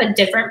maybe you have a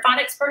different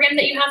phonics program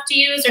that you have to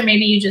use, or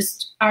maybe you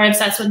just are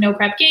obsessed with no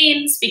prep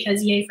games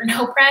because yay for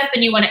no prep,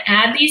 and you want to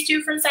add these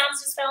two from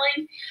Sounds to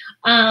Spelling.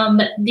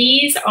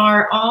 These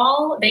are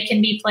all, they can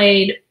be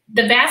played,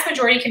 the vast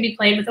majority can be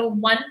played with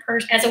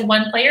as a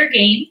one-player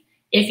game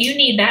if you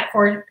need that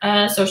for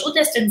social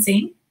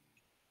distancing.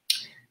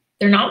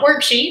 They're not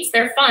worksheets,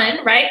 they're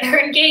fun, right?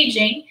 They're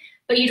engaging,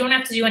 but you don't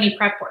have to do any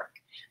prep work.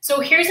 So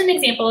here's an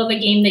example of a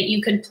game that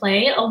you could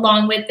play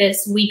along with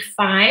this week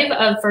 5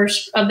 of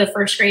the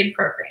first grade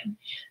program.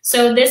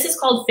 So this is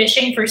called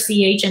Fishing for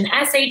CH and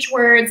SH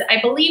words. I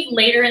believe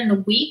later in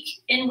the week,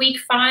 in week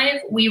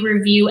 5, we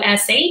review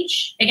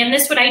SH. Again,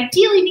 this would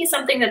ideally be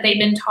something that they've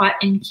been taught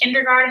in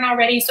kindergarten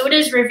already, so it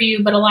is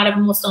review, but a lot of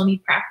them will still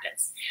need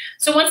practice.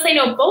 So once they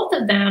know both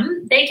of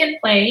them, they can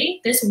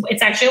play this.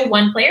 It's actually a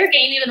one-player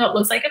game, even though it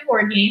looks like a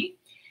board game.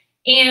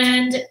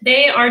 And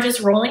they are just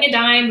rolling a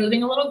die,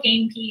 moving a little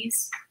game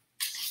piece.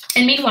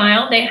 And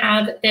meanwhile, they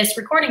have this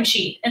recording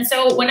sheet. And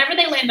so whenever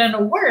they land on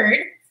a word,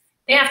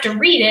 they have to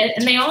read it,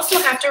 and they also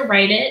have to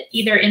write it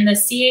either in the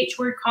CH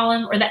word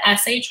column or the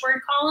SH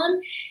word column.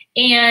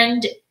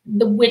 And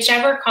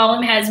whichever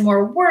column has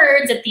more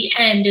words at the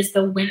end is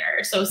the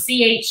winner. So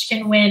CH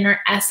can win or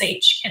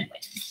SH can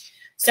win.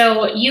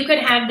 So you could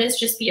have this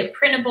just be a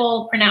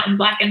printable, print out in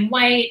black and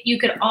white. You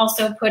could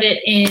also put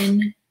it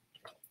in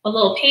a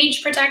little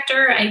page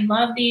protector. I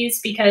love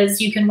these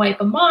because you can wipe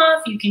them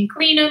off, you can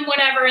clean them,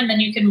 whatever, and then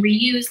you can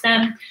reuse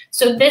them.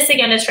 So this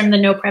again is from the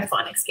No Prep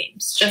Phonics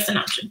games, just an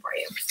option for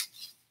you.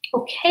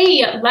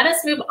 Okay, let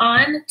us move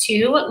on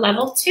to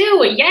level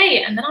 2,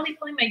 yay, and then I'll be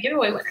pulling my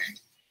giveaway winner.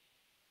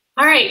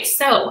 All right,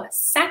 so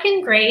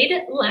second grade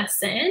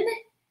lesson,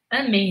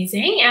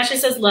 amazing. Ashley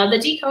says, love the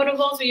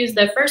decodables. We use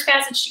the first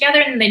passage together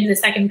and then they do the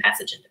second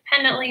passage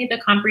independently.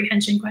 The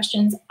comprehension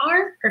questions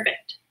are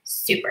perfect,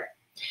 super.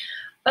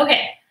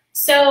 Okay.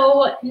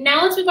 So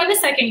now let's move on to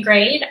second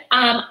grade.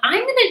 I'm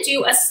going to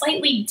do a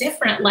slightly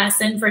different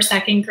lesson for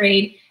second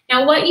grade.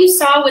 Now, what you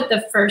saw with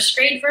the first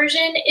grade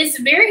version is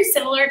very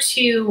similar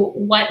to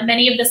what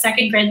many of the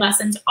second grade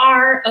lessons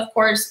are. Of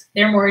course,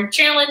 they're more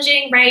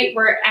challenging, right?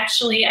 We're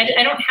actually,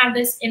 I don't have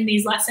this in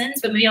these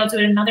lessons, but maybe I'll do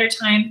it another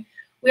time.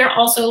 We are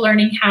also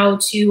learning how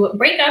to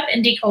break up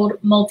and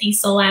decode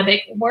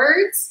multisyllabic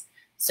words.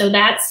 So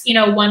that's,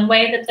 one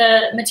way that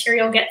the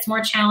material gets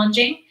more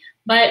challenging.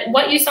 But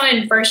what you saw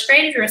in first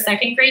grade, if you're a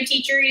second grade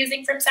teacher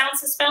using From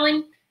Sounds to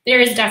Spelling, there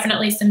is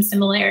definitely some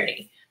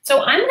similarity.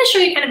 So I'm going to show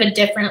you kind of a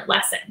different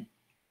lesson.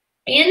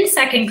 In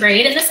second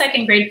grade, in the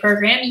second grade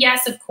program,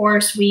 yes, of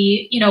course,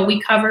 we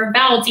cover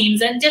vowel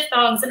teams and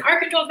diphthongs and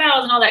R-controlled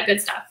vowels and all that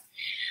good stuff.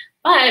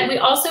 But we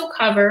also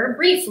cover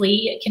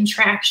briefly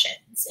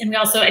contractions. And we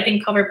also, I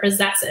think, cover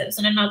possessives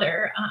in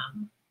another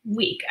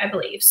week, I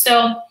believe.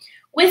 So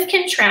with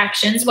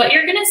contractions, what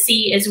you're going to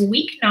see is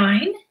week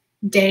 9,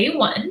 day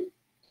 1.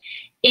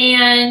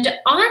 And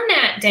on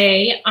that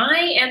day,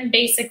 I am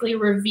basically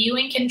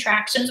reviewing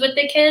contractions with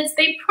the kids.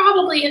 They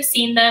probably have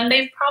seen them.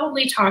 They've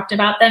probably talked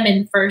about them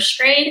in first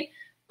grade,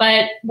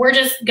 but we're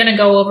just going to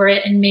go over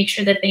it and make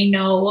sure that they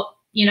know,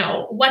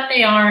 what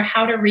they are,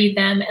 how to read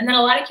them. And then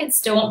a lot of kids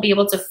still won't be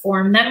able to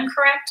form them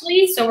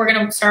correctly. So we're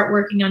going to start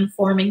working on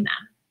forming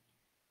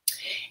them.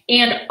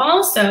 And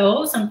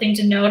also something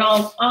to note,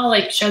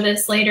 I'll show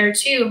this later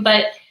too,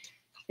 but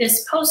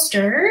this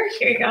poster,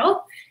 here you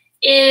go,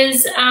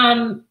 is,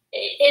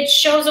 it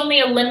shows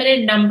only a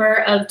limited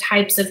number of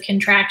types of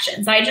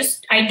contractions.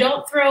 I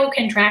don't throw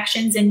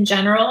contractions in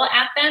general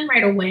at them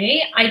right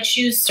away. I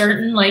choose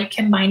certain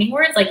combining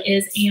words like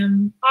is,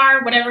 am,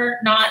 are, whatever,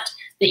 not,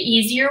 the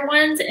easier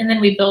ones, and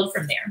then we build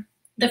from there.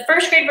 The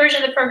first grade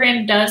version of the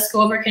program does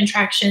go over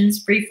contractions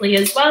briefly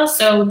as well,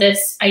 so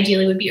this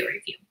ideally would be a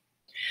review.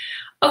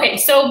 Okay,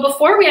 so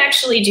before we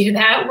actually do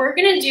that, we're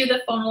gonna do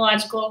the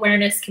phonological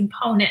awareness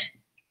component.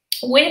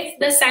 With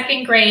the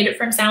second grade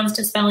From Sounds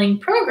to Spelling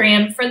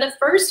program, for the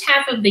first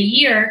half of the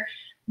year,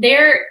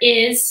 there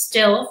is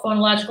still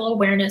phonological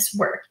awareness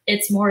work.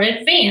 It's more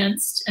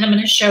advanced, and I'm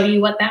going to show you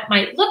what that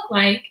might look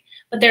like,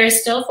 but there is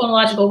still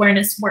phonological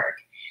awareness work.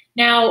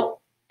 Now,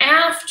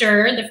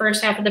 after the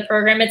first half of the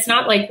program, it's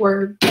not like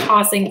we're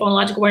tossing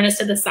phonological awareness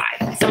to the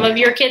side. Some of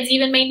your kids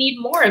even may need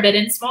more of it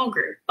in small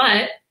group,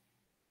 but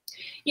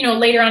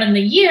later on in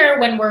the year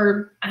when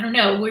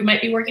we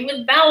might be working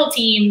with vowel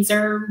teams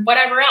or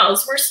whatever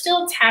else, we're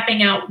still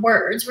tapping out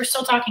words. We're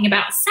still talking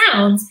about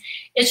sounds.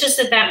 It's just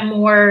that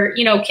more,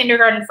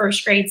 kindergarten,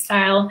 first grade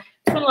style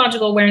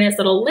phonological awareness,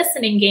 little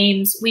listening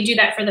games, we do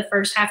that for the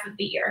first half of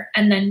the year.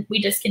 And then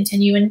we just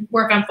continue and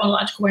work on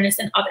phonological awareness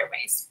in other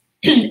ways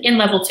in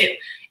level 2.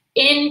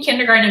 In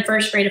kindergarten and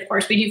first grade, of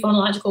course, we do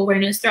phonological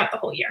awareness throughout the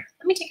whole year.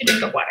 Let me take a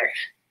drink of water.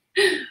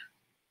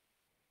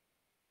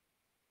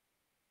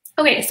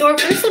 Okay, so our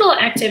first little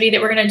activity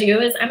that we're going to do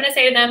is I'm going to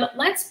say to them,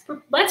 let's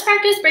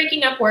practice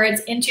breaking up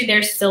words into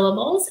their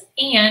syllables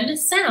and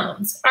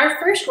sounds. Our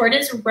first word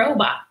is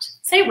robot.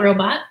 Say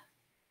robot,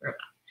 robot.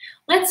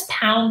 Let's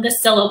pound the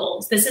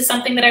syllables. This is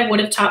something that I would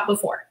have taught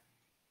before.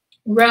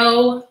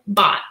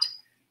 Robot.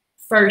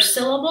 First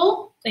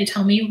syllable, they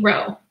tell me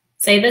ro.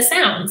 Say the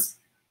sounds.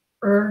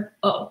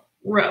 O,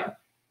 ro.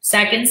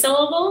 Second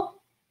syllable,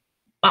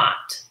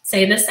 bot.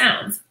 Say the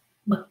sounds.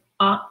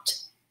 Bot,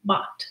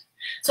 bot.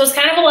 So it's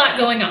kind of a lot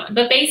going on,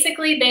 but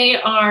basically they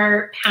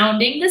are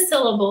pounding the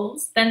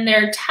syllables, then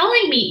they're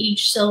telling me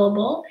each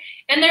syllable,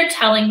 and they're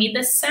telling me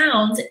the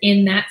sounds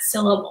in that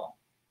syllable.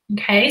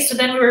 Okay, so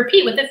then we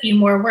repeat with a few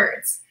more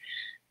words.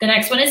 The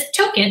next one is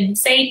token.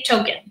 Say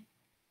token,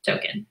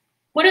 token.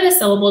 What are the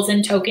syllables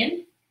in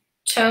token?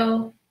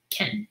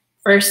 Token.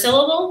 First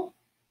syllable,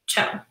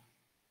 cho.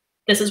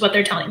 This is what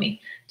they're telling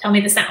me. Tell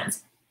me the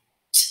sounds.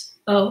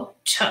 To,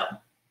 cho.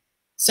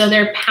 So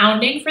they're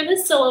pounding for the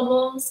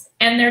syllables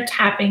and they're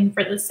tapping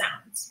for the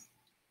sounds.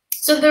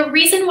 So the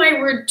reason why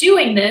we're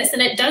doing this,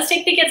 and it does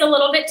take the kids a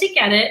little bit to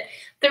get it,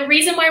 the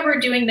reason why we're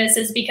doing this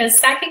is because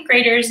second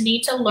graders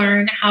need to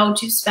learn how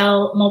to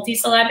spell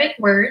multisyllabic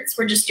words.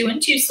 We're just doing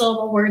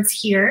 2-syllable words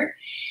here.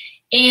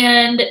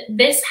 And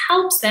this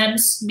helps them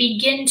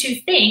begin to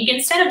think,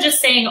 instead of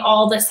just saying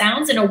all the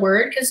sounds in a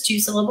word, because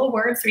 2-syllable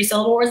words,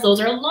 3-syllable words, those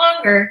are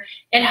longer,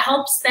 it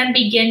helps them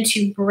begin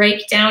to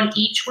break down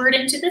each word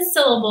into the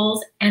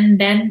syllables and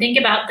then think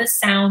about the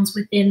sounds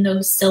within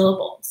those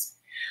syllables.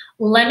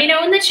 Let me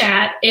know in the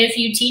chat if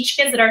you teach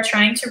kids that are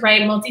trying to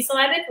write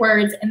multisyllabic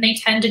words and they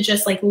tend to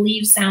just like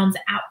leave sounds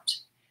out.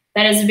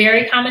 That is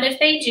very common if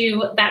they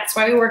do. That's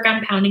why we work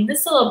on pounding the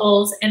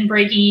syllables and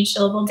breaking each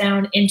syllable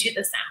down into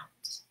the sound.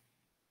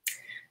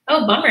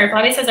 Oh, bummer.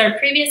 Bobby says our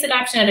previous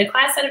adoption had a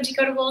class set of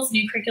decodables.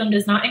 New curriculum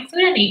does not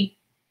include any.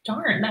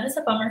 Darn, that is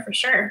a bummer for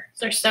sure.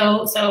 They're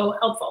so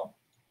helpful.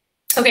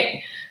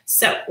 Okay,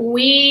 so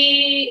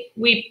we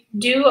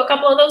do a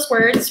couple of those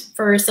words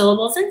for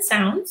syllables and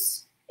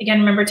sounds. Again,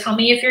 remember, tell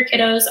me if your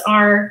kiddos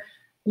are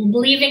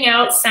leaving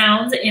out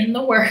sounds in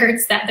the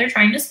words that they're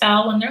trying to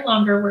spell when they're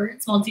longer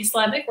words,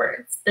 multisyllabic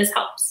words. This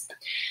helps.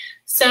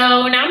 So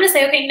now I'm going to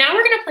say, okay, now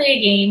we're going to play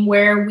a game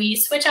where we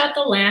switch out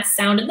the last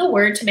sound in the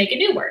word to make a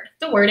new word.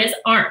 The word is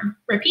arm.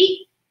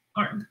 Repeat,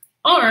 arm.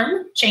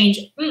 Arm, change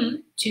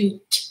to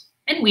t,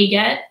 and we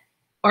get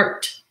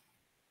art.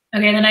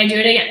 Okay, then I do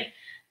it again.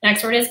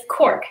 Next word is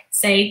cork.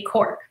 Say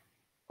cork.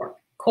 Cork.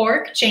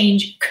 Cork,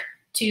 change k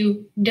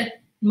to d, and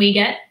we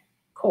get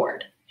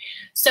cord.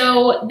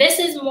 So this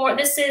is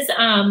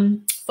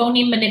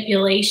phoneme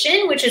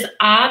manipulation, which is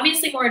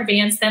obviously more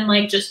advanced than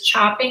like just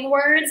chopping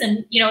words.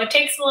 And, you know, it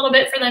takes a little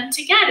bit for them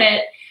to get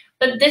it,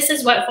 but this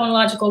is what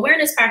phonological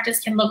awareness practice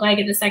can look like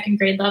at the second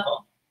grade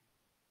level.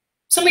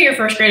 Some of your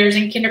first graders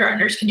and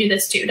kindergartners can do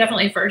this too,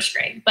 definitely first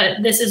grade,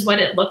 but this is what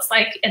it looks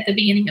like at the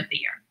beginning of the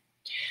year.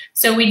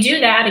 So we do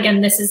that.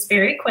 Again, this is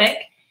very quick.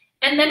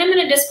 And then I'm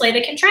going to display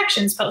the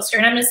contractions poster.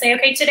 And I'm going to say,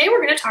 okay, today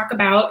we're going to talk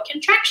about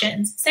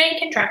contractions. Say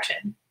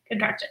contraction,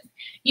 contraction.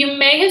 You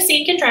may have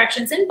seen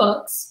contractions in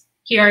books.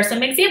 Here are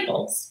some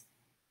examples.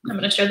 I'm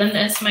going to show them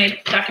this. My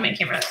document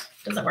camera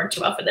doesn't work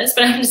too well for this,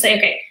 but I'm going to say,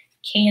 okay,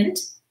 can't,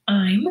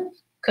 I'm,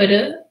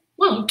 coulda,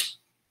 won't.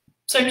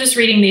 So I'm just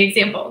reading the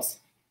examples.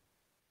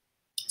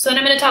 So then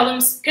I'm going to tell them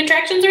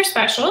contractions are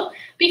special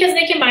because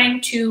they combine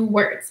 2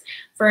 words.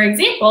 For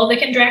example, the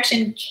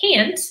contraction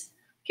can't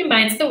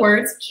combines the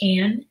words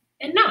can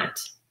and not.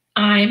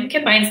 I'm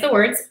combines the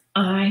words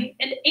I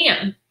and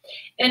am.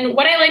 And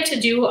what I like to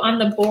do on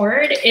the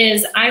board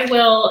is I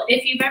will,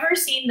 if you've ever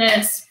seen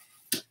this,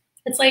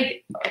 it's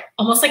like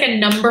almost like a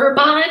number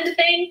bond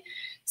thing.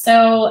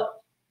 So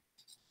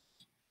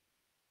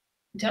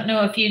don't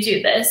know if you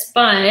do this,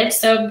 but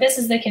so this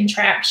is the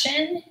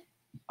contraction.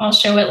 I'll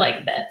show it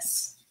like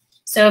this.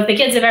 So if the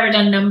kids have ever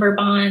done number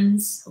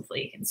bonds,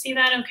 hopefully you can see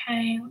that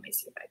okay. Let me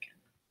see if I can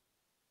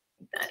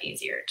make that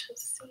easier to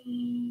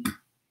see.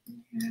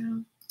 Yeah.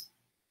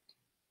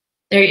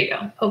 There you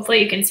go.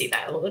 Hopefully you can see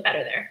that a little bit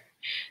better there.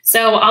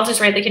 So I'll just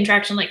write the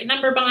contraction like a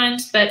number bond,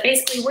 but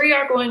basically we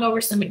are going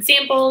over some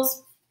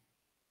examples.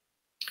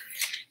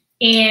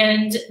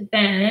 And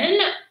then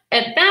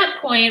at that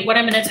point, what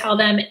I'm going to tell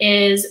them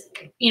is,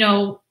 you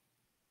know,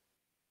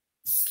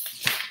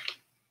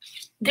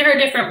 there are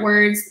different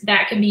words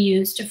that can be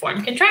used to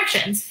form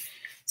contractions.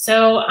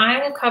 So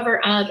I will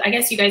cover up, I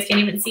guess you guys can't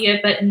even see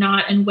it, but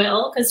not and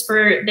will, because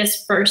for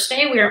this first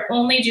day, we are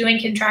only doing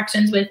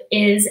contractions with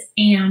is,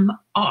 am,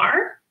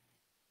 are.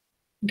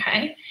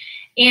 Okay.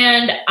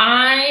 And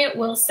I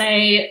will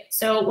say,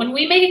 so when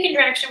we make a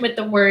contraction with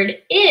the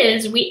word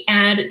is, we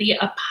add the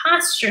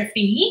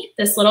apostrophe,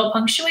 this little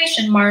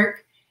punctuation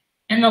mark,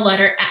 and the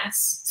letter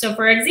S. So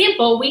for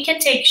example, we can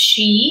take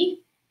she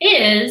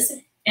is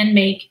and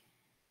make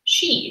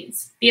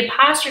she's. The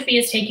apostrophe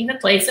is taking the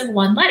place of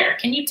one letter.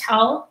 Can you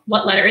tell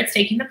what letter it's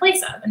taking the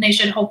place of? And they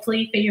should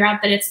hopefully figure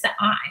out that it's the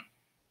I.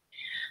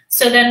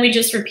 So then we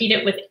just repeat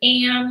it with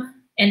am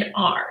and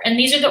are. And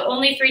these are the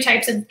only 3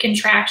 types of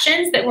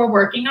contractions that we're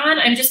working on.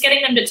 I'm just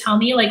getting them to tell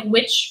me like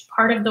which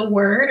part of the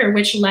word or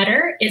which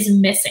letter is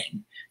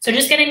missing. So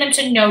just getting them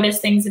to notice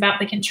things about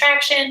the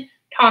contraction,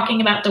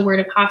 talking about the word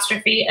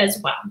apostrophe as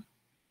well.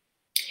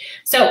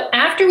 So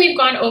after we've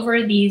gone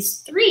over these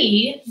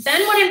 3,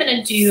 then what I'm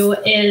going to do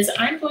is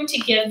I'm going to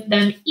give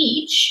them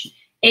each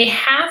a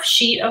half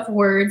sheet of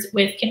words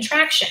with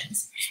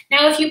contractions.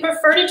 Now, if you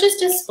prefer to just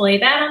display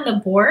that on the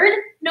board,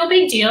 no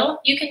big deal.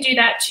 You can do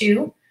that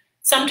too.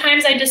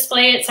 Sometimes I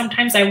display it.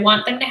 Sometimes I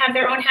want them to have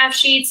their own half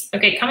sheets.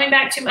 Okay, coming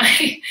back to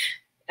my,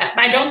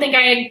 I don't think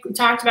I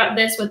talked about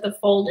this with the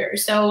folder.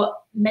 So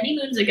many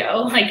moons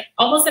ago, like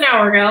almost an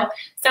hour ago,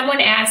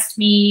 someone asked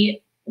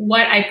me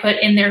what I put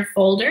in their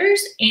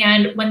folders.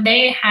 And when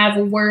they have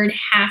word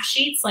half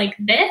sheets like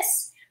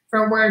this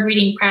for word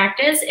reading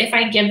practice, if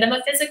I give them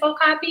a physical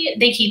copy,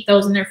 they keep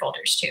those in their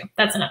folders too.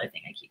 That's another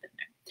thing I keep in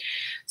there.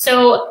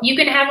 So you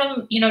can have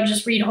them,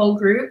 just read whole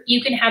group.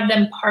 You can have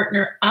them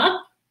partner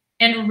up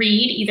and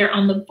read either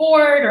on the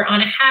board or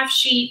on a half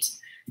sheet.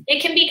 It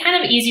can be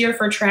kind of easier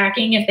for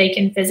tracking if they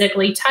can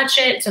physically touch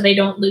it so they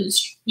don't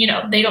lose,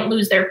 they don't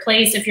lose their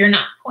place if you're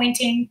not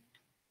pointing.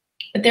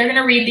 But they're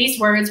gonna read these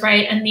words,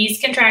 right? And these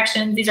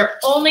contractions, these are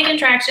only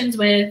contractions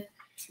with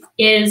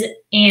is,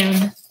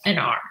 and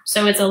are.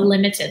 So it's a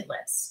limited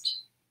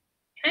list,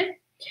 okay?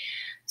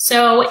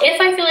 So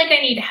if I feel like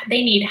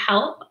they need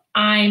help,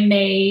 I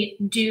may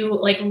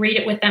read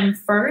it with them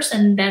first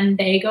and then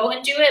they go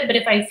and do it. But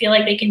if I feel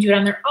like they can do it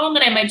on their own,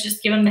 then I might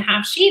just give them the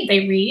half sheet,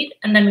 they read,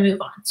 and then we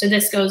move on. So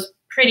this goes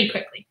pretty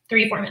quickly,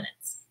 3-4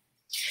 minutes.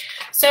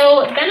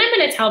 So then I'm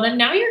going to tell them,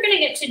 now you're going to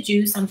get to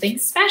do something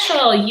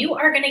special. You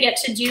are going to get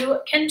to do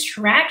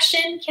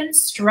contraction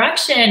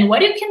construction. What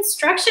do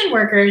construction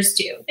workers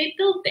do? They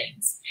build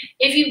things.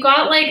 If you've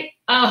got like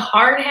a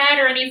hard hat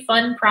or any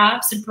fun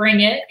props,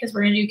 bring it, because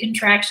we're going to do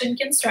contraction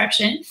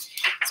construction.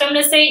 So I'm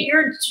going to say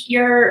they're each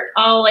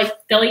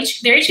going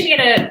to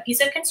get a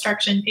piece of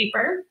construction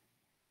paper,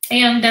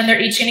 and then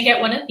they're each going to get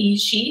one of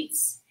these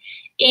sheets.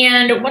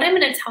 And what I'm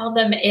going to tell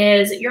them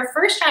is your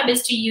first job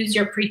is to use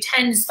your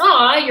pretend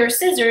saw, your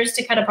scissors,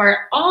 to cut apart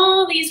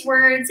all these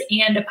words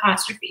and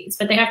apostrophes,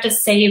 but they have to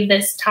save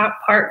this top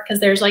part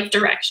because there's like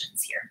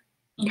directions here,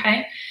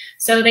 okay?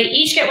 So they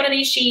each get one of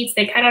these sheets,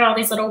 they cut out all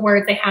these little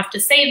words, they have to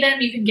save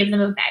them, you can give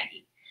them a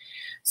baggie.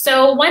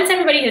 So once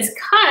everybody has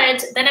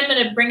cut, then I'm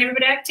going to bring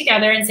everybody back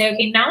together and say,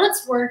 okay, now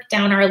let's work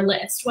down our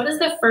list. What does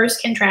the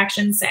first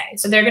contraction say?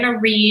 So they're going to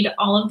read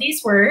all of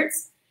these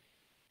words.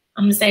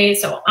 I'm going to say,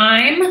 so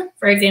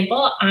for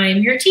example, I'm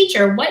your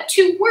teacher. What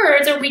 2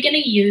 words are we going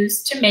to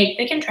use to make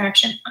the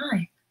contraction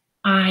I?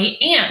 I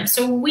am.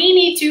 So we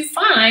need to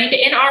find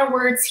in our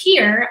words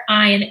here,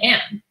 I and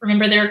am.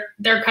 Remember,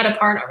 they're cut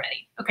apart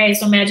already. Okay,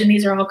 so imagine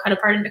these are all cut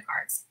apart into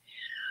cards.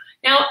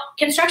 Now,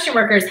 construction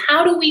workers,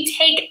 how do we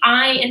take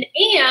I and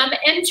am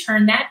and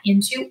turn that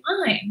into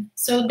I'm?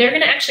 So they're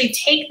going to actually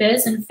take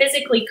this and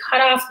physically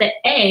cut off the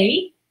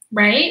A,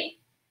 right?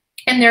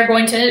 And they're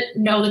going to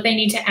know that they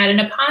need to add an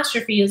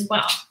apostrophe as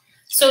well.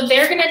 So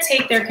they're going to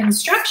take their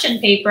construction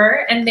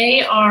paper and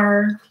they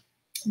are,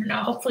 I don't know,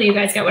 hopefully you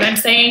guys get what I'm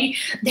saying.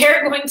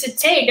 They're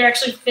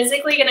actually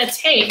physically going to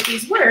take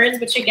these words,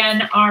 which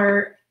again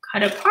are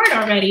cut apart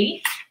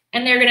already,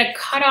 and they're going to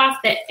cut off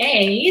the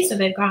A. So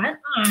they've got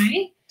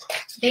I.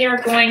 They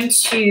are going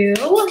to, you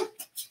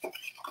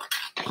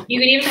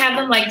could even have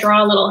them like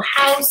draw a little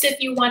house if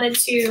you wanted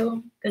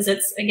to, because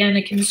it's again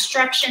a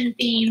construction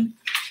theme.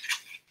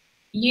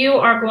 You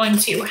are going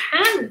to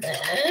have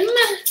them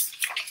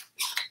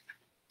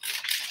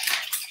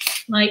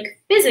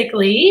like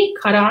physically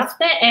cut off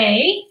the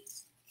A,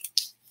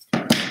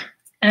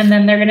 and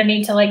then they're going to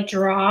need to like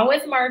draw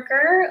with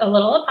marker a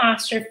little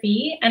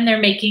apostrophe, and they're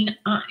making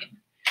I'm.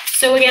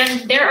 So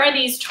again, there are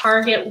these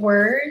target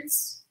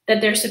words that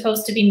they're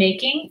supposed to be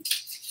making.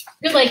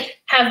 You could like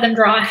have them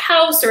draw a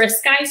house or a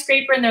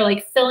skyscraper and they're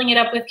like filling it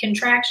up with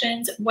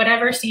contractions,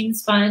 whatever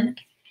seems fun.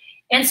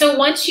 And so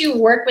once you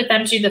work with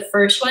them to do the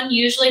first one,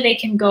 usually they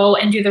can go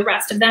and do the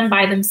rest of them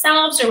by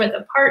themselves or with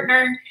a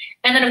partner.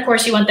 And then of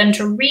course you want them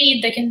to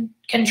read the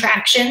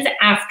contractions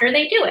after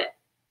they do it.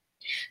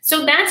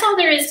 So that's all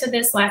there is to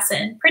this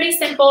lesson. Pretty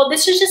simple.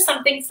 This is just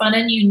something fun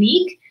and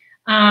unique.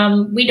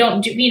 We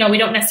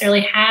don't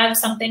necessarily have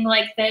something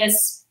like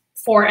this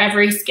for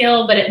every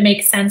skill, but it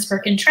makes sense for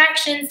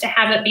contractions to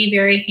have it be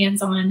very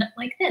hands-on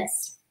like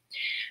this.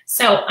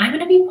 So I'm going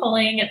to be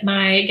pulling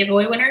my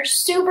giveaway winner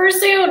super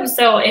soon.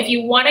 So if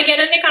you want to get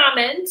in the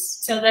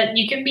comments so that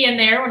you can be in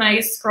there when I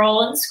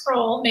scroll and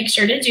scroll, make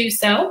sure to do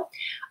so.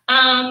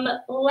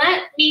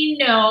 Let me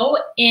know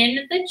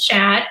in the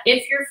chat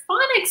if your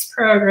phonics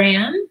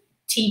program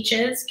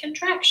teaches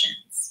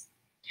contractions.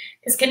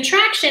 Because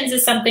contractions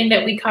is something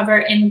that we cover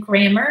in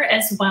grammar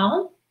as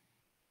well.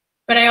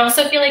 But I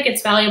also feel like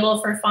it's valuable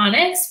for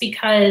phonics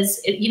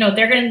because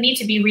they're going to need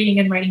to be reading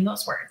and writing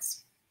those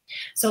words.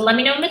 So let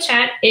me know in the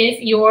chat if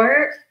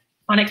your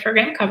phonics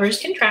program covers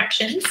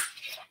contractions.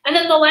 And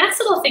then the last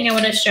little thing I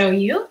want to show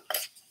you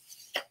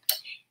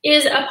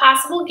is a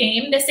possible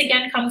game. This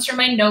again comes from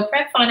my No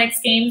Prep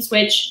Phonics games,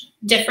 which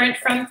different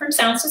from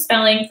Sounds to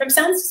Spelling. From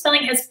Sounds to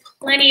Spelling has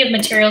plenty of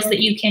materials that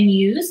you can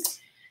use.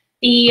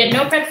 The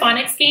No Prep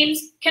Phonics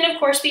games can of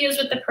course be used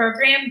with the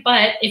program,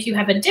 but if you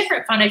have a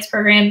different phonics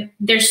program,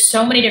 there's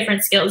so many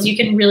different skills. You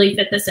can really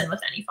fit this in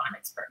with any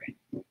phonics program.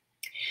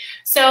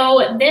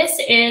 So this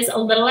is a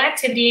little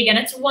activity. Again,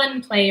 it's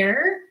one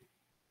player.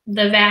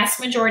 The vast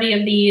majority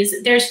of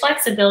these, there's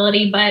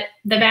flexibility, but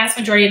the vast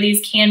majority of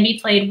these can be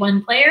played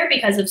one player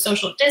because of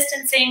social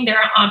distancing. There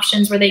are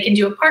options where they can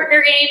do a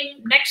partner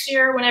game next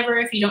year or whenever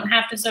if you don't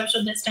have to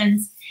social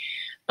distance.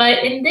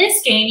 But in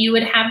this game, you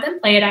would have them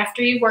play it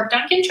after you've worked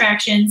on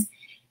contractions.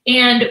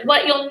 And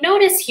what you'll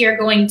notice here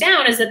going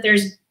down is that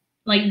there's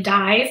like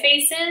die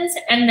faces,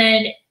 and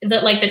then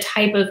the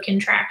type of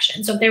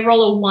contraction. So if they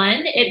roll a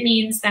 1, it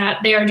means that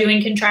they are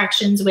doing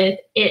contractions with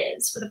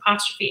is, with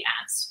apostrophe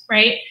s,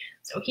 right?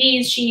 So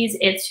he's, she's,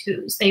 it's,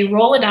 whose. They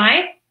roll a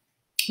die,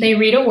 they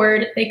read a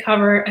word, they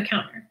cover a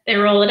counter. They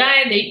roll a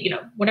die, they,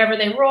 whatever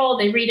they roll,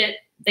 they read it,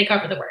 they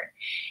cover the word.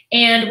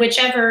 And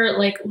whichever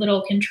like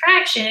little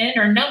contraction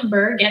or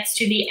number gets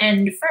to the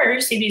end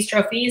first, see these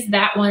trophies,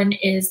 that one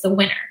is the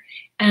winner.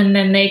 And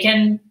then they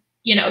can,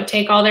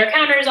 take all their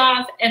counters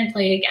off and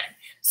play again.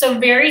 So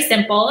very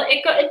simple.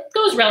 It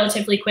goes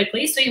relatively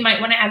quickly, so you might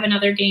want to have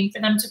another game for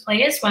them to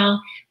play as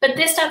well. But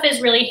this stuff is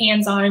really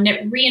hands-on, and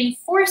it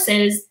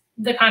reinforces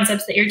the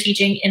concepts that you're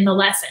teaching in the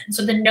lesson.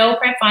 So the no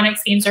prep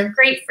phonics games are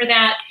great for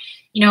that.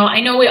 I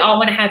know we all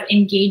want to have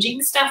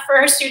engaging stuff for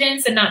our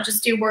students and not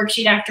just do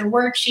worksheet after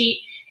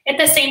worksheet. At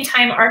the same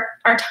time,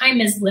 our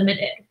time is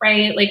limited,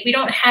 right? Like we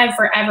don't have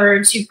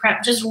forever to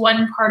prep just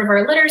one part of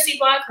our literacy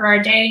block or our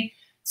day.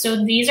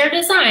 So these are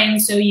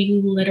designed so you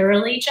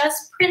literally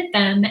just print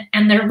them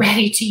and they're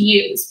ready to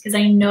use, because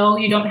I know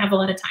you don't have a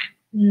lot of time.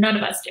 None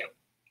of us do.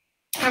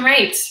 All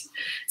right,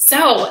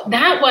 so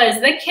that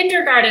was the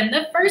kindergarten,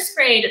 the first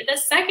grade, the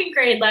second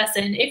grade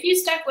lesson. If you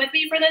stuck with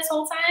me for this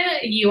whole time,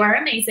 you are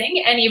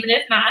amazing. And even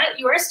if not,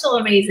 you are still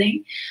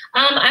amazing.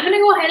 I'm gonna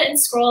go ahead and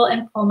scroll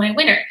and pull my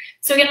winner.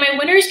 So again, my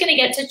winner is gonna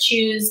get to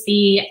choose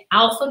the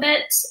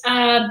alphabet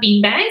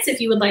beanbags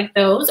if you would like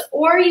those,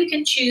 or you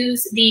can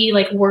choose the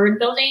word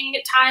building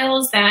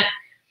tiles that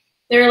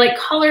they're like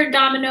colored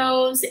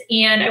dominoes,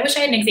 and I wish I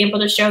had an example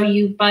to show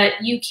you, but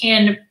you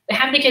can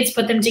have the kids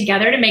put them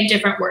together to make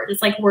different words.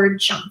 It's like word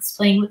chunks,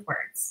 playing with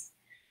words.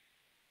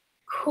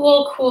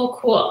 Cool, cool,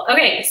 cool.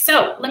 Okay,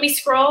 so let me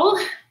scroll.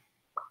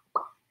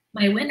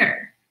 My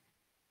winner,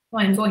 who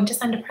I'm going to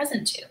send a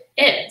present to,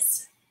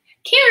 is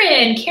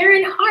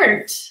Karen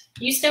Hart.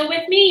 You still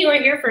with me? You are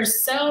here for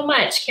so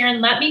much. Karen,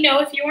 let me know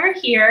if you are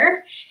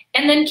here.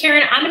 And then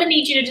Karen, I'm gonna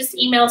need you to just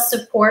email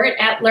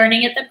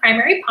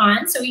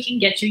support@learningattheprimary.pond so we can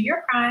get you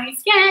your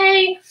prize.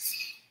 Yay!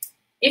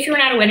 If you're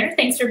not a winner,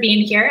 thanks for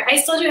being here. I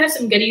still do have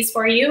some goodies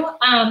for you.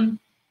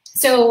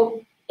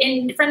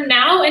 From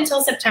now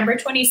until September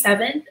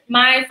 27th,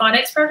 my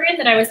phonics program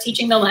that I was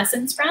teaching the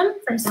lessons from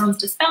sounds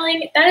to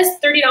spelling, that is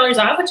 $30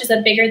 off, which is a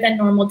bigger than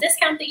normal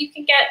discount that you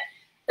can get.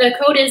 The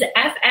code is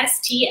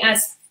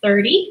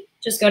FSTS30.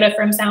 Just go to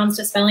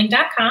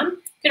fromsoundstospelling.com.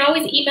 You can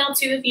always email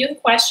too if you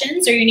have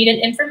questions or you need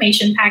an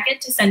information packet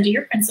to send to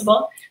your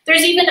principal.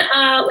 There's even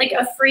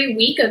a free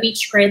week of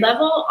each grade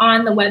level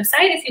on the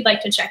website if you'd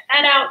like to check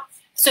that out.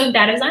 So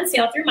that is on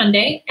sale through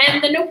Monday.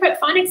 And the No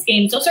Prep Phonics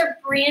games, those are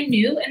brand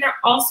new and they're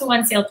also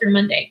on sale through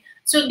Monday.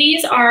 So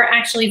these are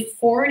actually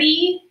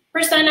 40%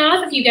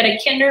 off if you get a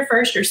kinder,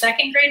 first, or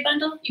second grade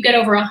bundle. You get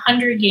over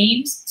 100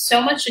 games,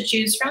 so much to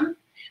choose from,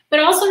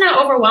 but also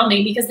not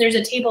overwhelming because there's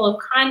a table of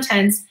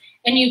contents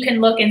and you can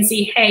look and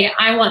see, hey,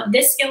 I want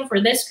this skill for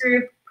this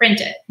group,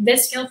 print it.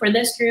 This skill for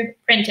this group,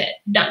 print it.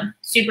 Done.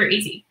 Super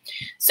easy.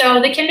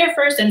 So the kinder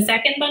first and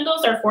second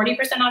bundles are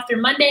 40% off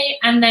through Monday,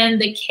 and then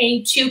the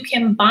K2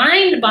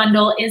 combined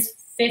bundle is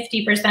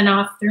 50%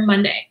 off through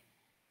Monday.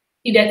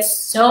 You get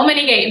so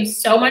many games,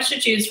 so much to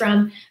choose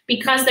from.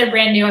 Because they're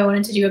brand new, I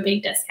wanted to do a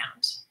big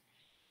discount.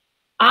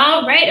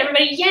 All right,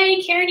 everybody,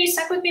 yay, Karen, you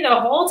stuck with me the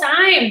whole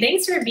time.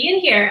 Thanks for being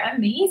here,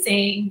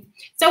 amazing.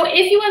 So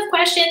if you have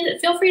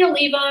questions, feel free to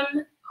leave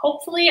them.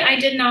 Hopefully I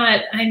did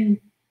not, I'm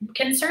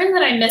concerned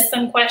that I missed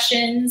some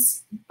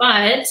questions,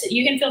 but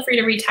you can feel free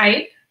to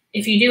retype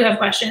if you do have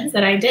questions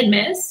that I did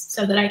miss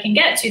so that I can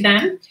get to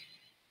them.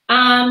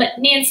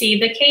 Nancy,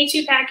 the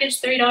K2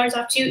 package, $30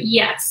 off too?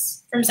 Yes.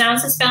 From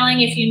Sounds to Spelling,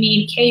 if you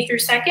need K through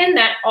second,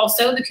 that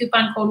also, the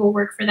coupon code will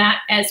work for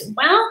that as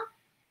well.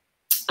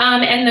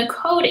 And the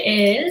code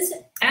is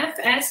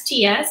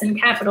FSTS in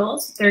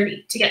capitals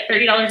 30 to get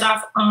 $30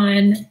 off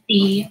on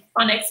the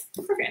phonics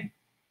program.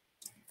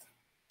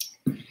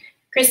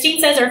 Christine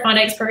says our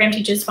phonics program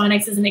teaches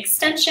phonics as an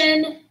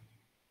extension.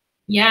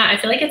 Yeah, I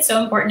feel like it's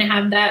so important to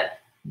have that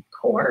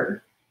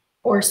core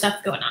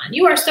stuff going on.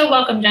 You are so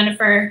welcome,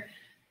 Jennifer.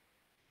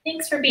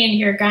 Thanks for being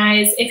here,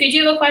 guys. If you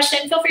do have a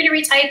question, feel free to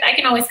retype. I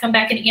can always come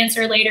back and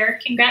answer later.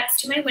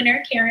 Congrats to my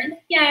winner, Karen.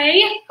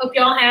 Yay. Hope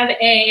you all have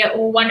a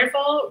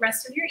wonderful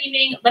rest of your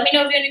evening. Let me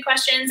know if you have any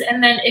questions.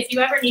 And then if you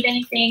ever need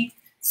anything,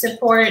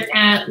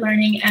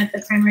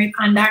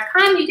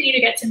 support@learningattheprimary.pond.com. You can either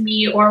get to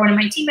me or one of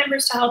my team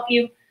members to help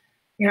you.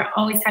 We are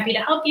always happy to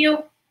help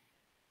you.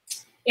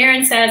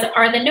 Erin says,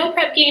 are the no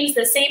prep games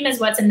the same as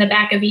what's in the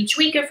back of each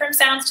week of From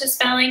Sounds to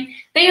Spelling?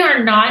 They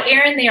are not,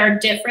 Erin, they are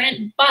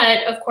different.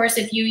 But of course,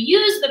 if you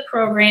use the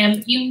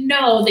program, you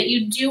know that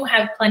you do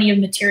have plenty of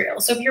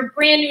material. So if you're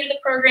brand new to the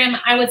program,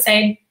 I would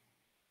say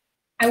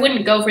I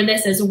wouldn't go for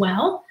this as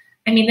well.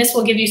 I mean, this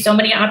will give you so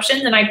many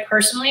options, and I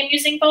personally am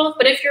using both.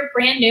 But if you're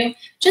brand new,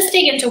 just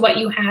dig into what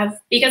you have,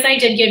 because I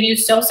did give you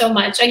so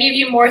much. I gave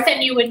you more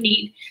than you would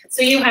need.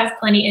 So you have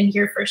plenty in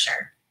here for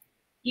sure.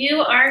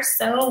 You are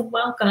so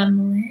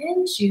welcome,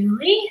 Lynn,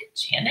 Julie,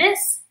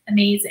 Janice,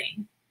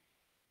 amazing.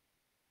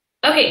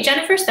 Okay,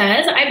 Jennifer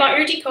says, I bought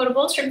your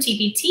decodables from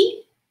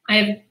TPT. I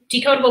have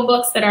decodable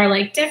books that are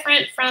like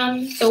different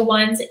from the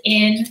ones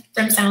in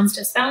From Sounds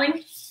to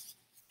Spelling.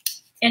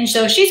 And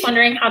so she's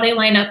wondering how they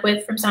line up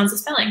with From Sounds to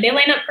Spelling. They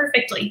line up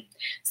perfectly.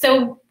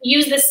 So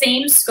use the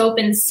same scope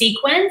and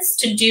sequence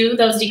to do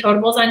those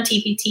decodables on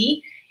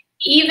TPT,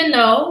 even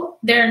though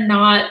they're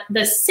not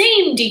the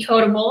same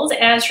decodables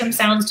as From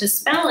Sounds to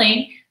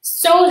Spelling,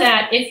 so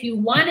that if you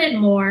wanted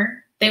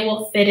more, they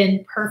will fit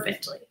in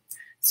perfectly.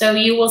 So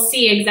you will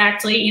see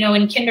exactly, you know,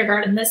 in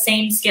kindergarten, the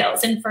same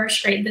skills, in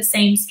first grade, the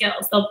same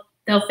skills.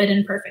 They'll fit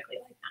in perfectly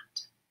like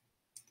that.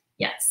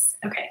 Yes,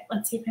 okay,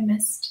 let's see if I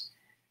missed.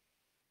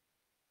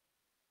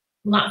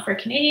 A lot for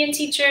Canadian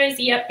teachers,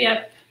 yep.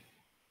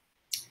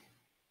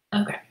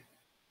 Okay,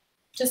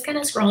 just kind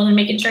of scrolling and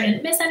making sure I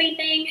didn't miss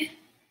anything.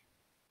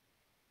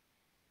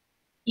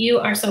 You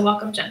are so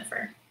welcome,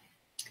 Jennifer.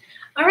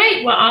 All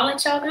right, well, I'll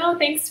let y'all go.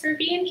 Thanks for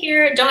being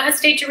here. Don't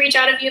hesitate to reach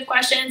out if you have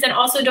questions. And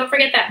also don't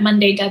forget that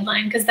Monday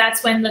deadline, because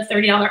that's when the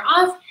 $30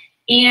 off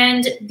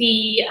and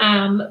the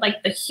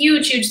like the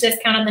huge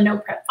discount on the No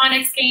Prep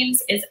Phonics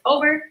games is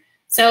over.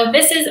 So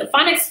this is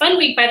Phonics Fun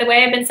Week, by the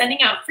way. I've been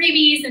sending out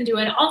freebies and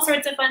doing all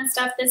sorts of fun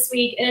stuff this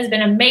week. It has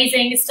been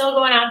amazing. It's still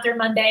going on through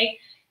Monday.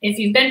 If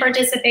you've been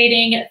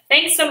participating,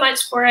 thanks so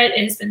much for it.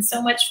 It has been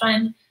so much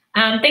fun.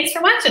 Thanks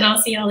for watching.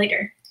 I'll see y'all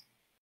later.